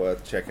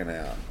worth checking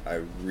out.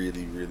 I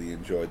really, really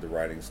enjoyed the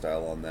writing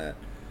style on that.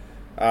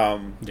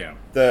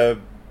 The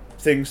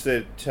things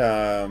that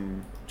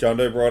John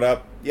Doe brought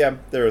up,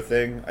 they're a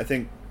thing. I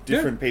think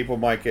different people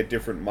might get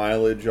different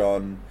mileage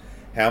on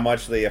how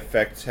much they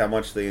affect how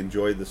much they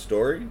enjoy the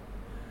story.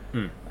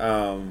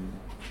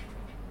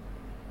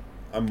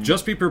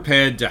 Just be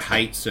prepared to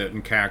hate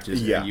certain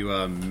characters that you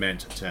are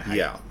meant to hate.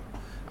 Yeah.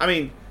 I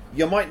mean,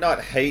 you might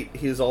not hate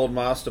his old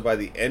master by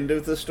the end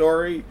of the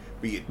story,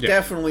 but you're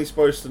definitely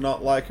supposed to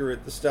not like her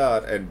at the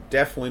start, and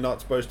definitely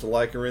not supposed to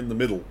like her in the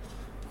middle.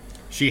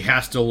 She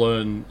has to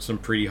learn some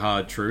pretty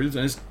hard truths,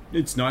 and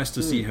it's nice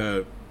to see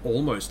her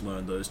almost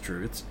learn those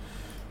truths.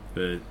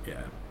 But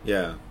yeah.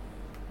 Yeah.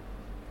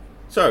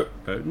 So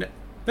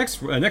next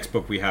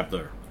book we have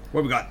though.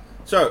 What we got?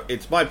 So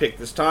it's my pick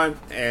this time,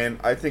 and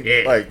I think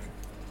Yeah. like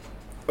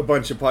a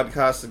bunch of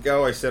podcasts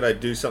ago, I said I'd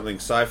do something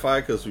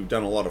sci-fi because we've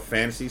done a lot of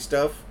fantasy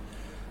stuff,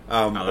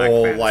 like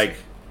or fantasy. like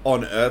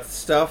on Earth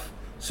stuff.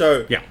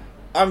 So Yeah.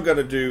 I'm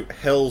gonna do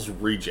Hell's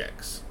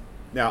Rejects.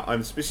 Now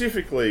I'm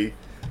specifically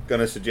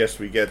gonna suggest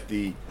we get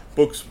the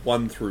books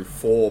 1 through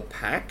 4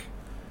 pack.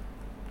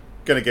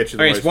 Gonna get you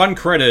the Okay, most. it's 1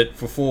 credit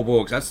for 4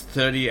 books. That's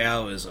 30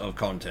 hours of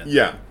content.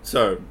 Yeah,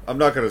 so I'm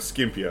not gonna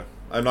skimp you.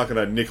 I'm not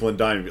gonna nickel and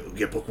dime you.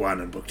 Get book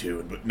 1 and book 2,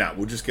 and no,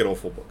 we'll just get all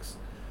 4 books.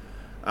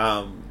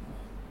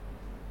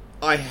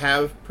 I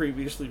have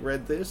previously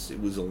read this.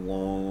 It was a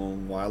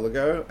long while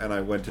ago, and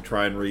I went to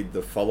try and read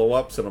the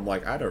follow-ups, and I'm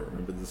like, I don't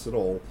remember this at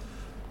all.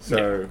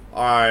 So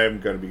I'm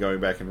going to be going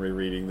back and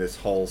rereading this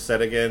whole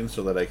set again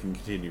so that I can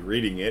continue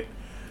reading it.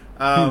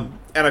 And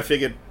I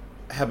figured,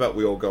 how about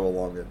we all go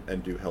along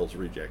and do Hell's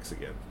Rejects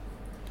again?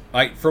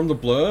 From the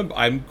blurb,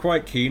 I'm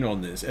quite keen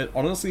on this. It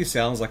honestly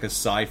sounds like a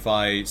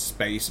sci-fi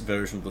space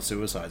version of the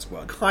Suicide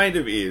Squad. Kind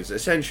of is.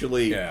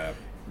 Essentially, Yeah.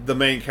 the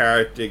main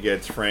character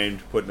gets framed,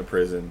 put in a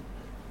prison.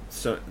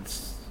 So,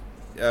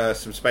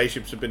 some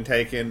spaceships have been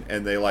taken,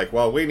 and they're like,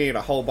 well, we need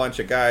a whole bunch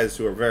of guys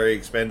who are very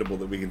expendable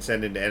that we can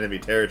send into enemy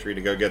territory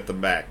to go get them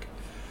back.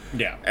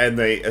 Yeah. And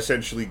they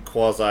essentially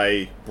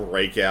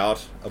quasi-break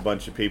out a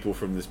bunch of people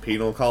from this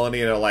penal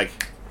colony, and are like,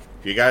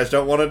 if you guys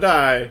don't want to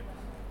die,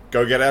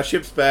 go get our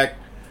ships back.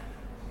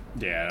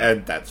 Yeah.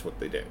 And that's what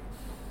they do.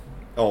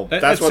 Oh,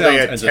 That that's what they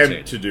sounds attempt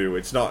entertaining. to do.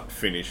 It's not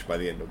finished by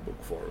the end of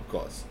book 4, of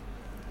course.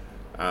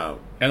 And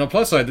on the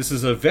plus side, this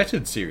is a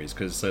vetted series,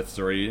 because Seth's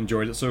already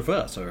enjoyed it so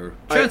far, so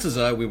chances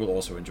are we will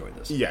also enjoy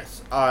this.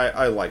 Yes,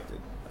 I liked it.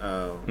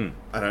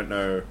 I don't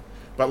know,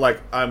 but like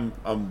I'm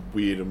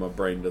weird and my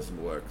brain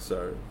doesn't work.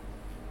 So,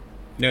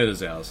 No,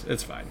 there's ours.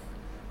 It's fine.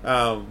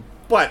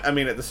 but I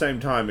mean, at the same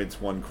time, it's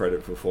 1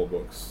 credit for 4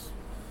 books.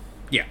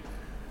 Yeah.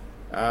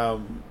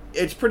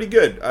 It's pretty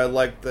good. I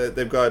like that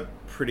they've got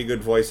pretty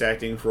good voice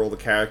acting for all the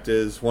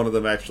characters. One of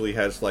them actually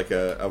has like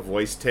a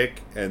voice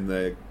tick, and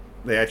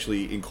they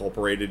actually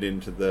incorporated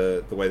into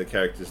the way the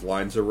characters'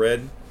 lines are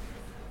read.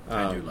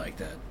 I do like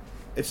that.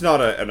 It's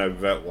not an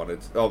overt one.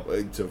 It's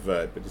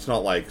overt, but it's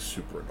not like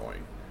super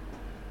annoying.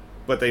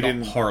 But they Not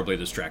didn't. horribly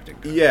distracting.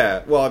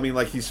 Yeah, well, I mean,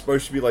 like he's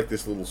supposed to be like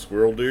this little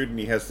squirrel dude, and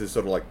he has this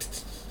sort of like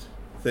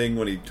thing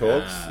when he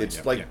talks. It's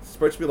yep, like yep.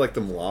 supposed to be like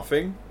them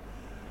laughing.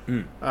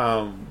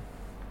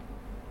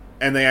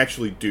 And they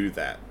actually do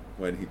that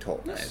when he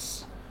talks.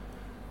 Nice.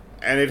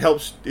 And it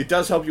helps. It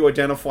does help you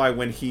identify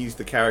when he's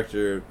the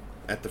character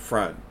at the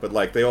front. But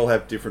like they all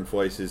have different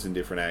voices and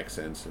different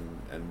accents,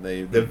 and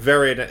they're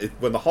very.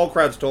 When the whole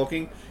crowd's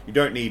talking, you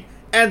don't need.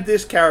 And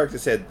this character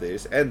said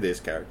this, and this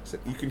character said.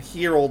 You can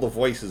hear all the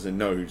voices and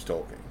know who's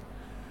talking.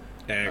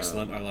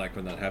 Excellent. I like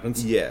when that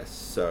happens. Yes.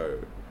 So,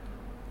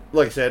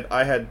 like I said,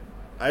 I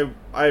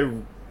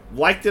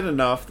liked it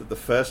enough that the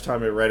first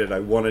time I read it, I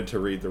wanted to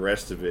read the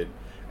rest of it.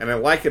 And I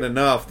like it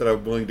enough that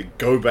I'm willing to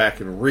go back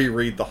and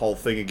reread the whole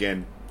thing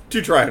again to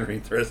try and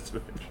read the rest of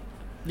it.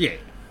 Yeah.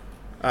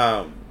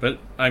 But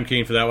I'm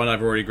keen for that one.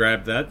 I've already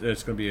grabbed that.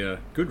 It's going to be a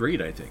good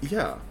read, I think.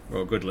 Yeah.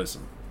 Or a good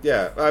listen.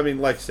 Yeah. I mean,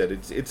 like I said,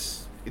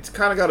 it's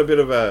kind of got a bit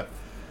of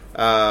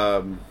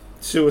a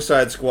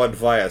Suicide Squad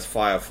via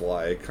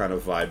Firefly kind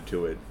of vibe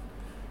to it.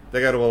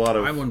 They go to a lot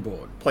of I'm on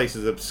board.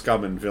 places of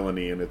scum and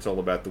villainy, and it's all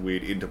about the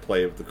weird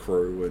interplay of the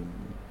crew and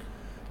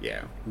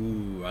yeah.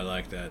 Ooh, I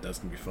like that. That's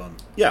going to be fun.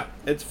 Yeah,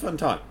 it's a fun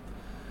time.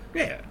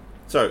 Yeah.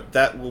 So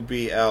that will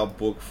be our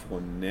book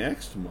for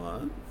next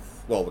month.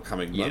 Well, the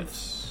coming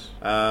month.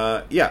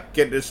 Yes. Yeah,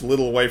 get this a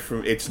little away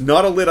from... It's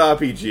not a lit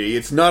RPG,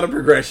 it's not a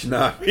progression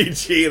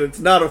RPG, and it's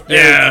not a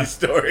fantasy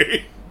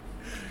story.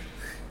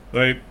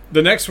 Like,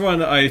 the next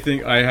one I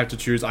think I have to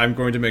choose, I'm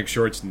going to make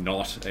sure it's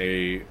not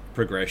a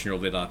progression or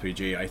lit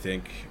RPG, I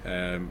think.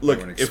 Look,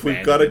 I wanna if we've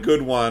expand got a it.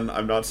 good one,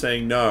 I'm not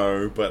saying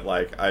no, but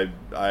like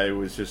I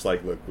was just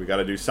like, look, we got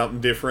to do something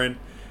different.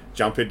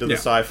 Jump into the Yeah.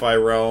 sci-fi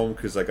realm,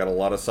 because I got a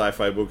lot of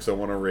sci-fi books I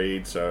want to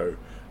read, so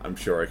I'm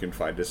sure I can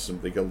find us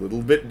something a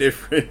little bit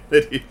different.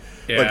 Like,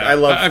 Yeah, I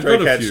love I've Stray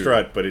got a Cat few.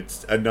 Strut, but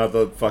it's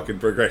another fucking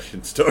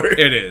progression story.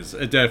 It is.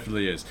 It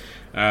definitely is.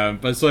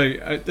 But it's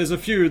like, there's a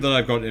few that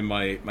I've got in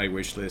my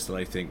wish list that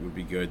I think would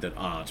be good that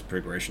aren't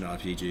progression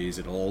RPGs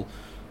at all.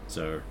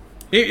 So,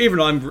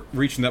 even I'm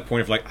reaching that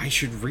point of like, I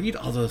should read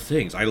other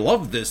things. I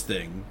love this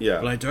thing,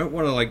 Yeah. but I don't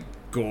want to like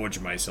gorge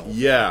myself.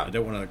 Yeah. I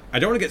don't want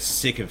to get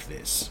sick of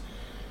this.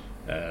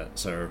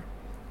 So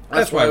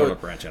that's why I want to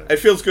branch out. It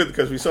feels good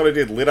because we sort of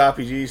did lit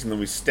RPGs and then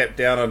we stepped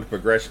down onto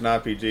progression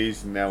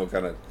RPGs, and now we're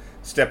going to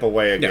step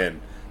away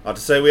again. Not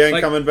to say we ain't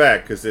Like- coming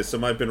back, because there's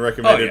some I've been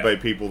recommended yeah. by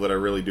people that I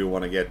really do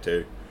want to get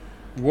to.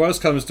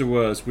 Worst comes to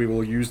worst, we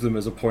will use them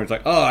as a point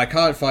like, oh, I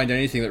can't find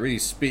anything that really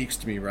speaks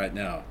to me right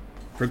now.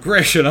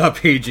 Progression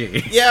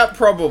RPG. Yeah,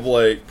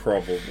 probably.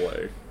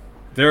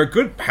 They're a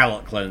good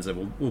palate cleanser,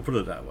 we'll put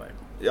it that way.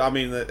 I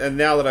mean, and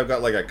now that I've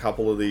got like a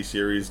couple of these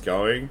series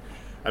going,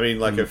 I mean,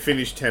 like, I've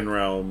finished 10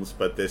 Realms,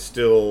 but there's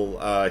still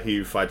He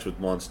Who Fights with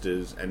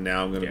Monsters, and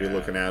now I'm going to be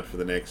looking out for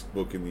the next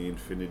book in the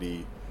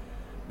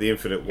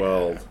Infinite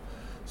World.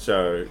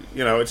 So,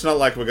 you know, it's not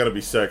like we're going to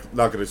be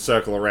not going to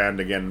circle around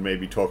again and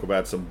maybe talk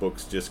about some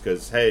books just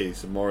because, hey,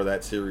 some more of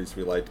that series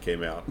we liked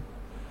came out.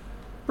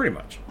 Pretty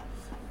much.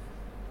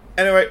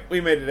 Anyway,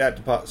 we made it out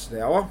to past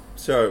an hour,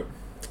 so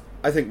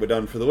I think we're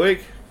done for the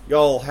week.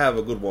 Y'all have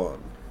a good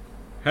one.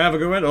 Have a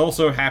good one.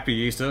 Also, happy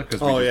Easter,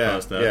 because we just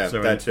passed that. Yeah,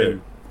 so that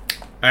too.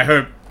 I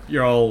hope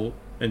you all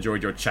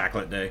enjoyed your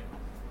chocolate day.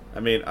 I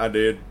mean, I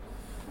did.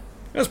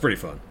 It was pretty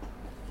fun.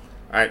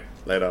 Alright,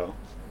 later.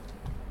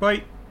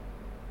 Bye.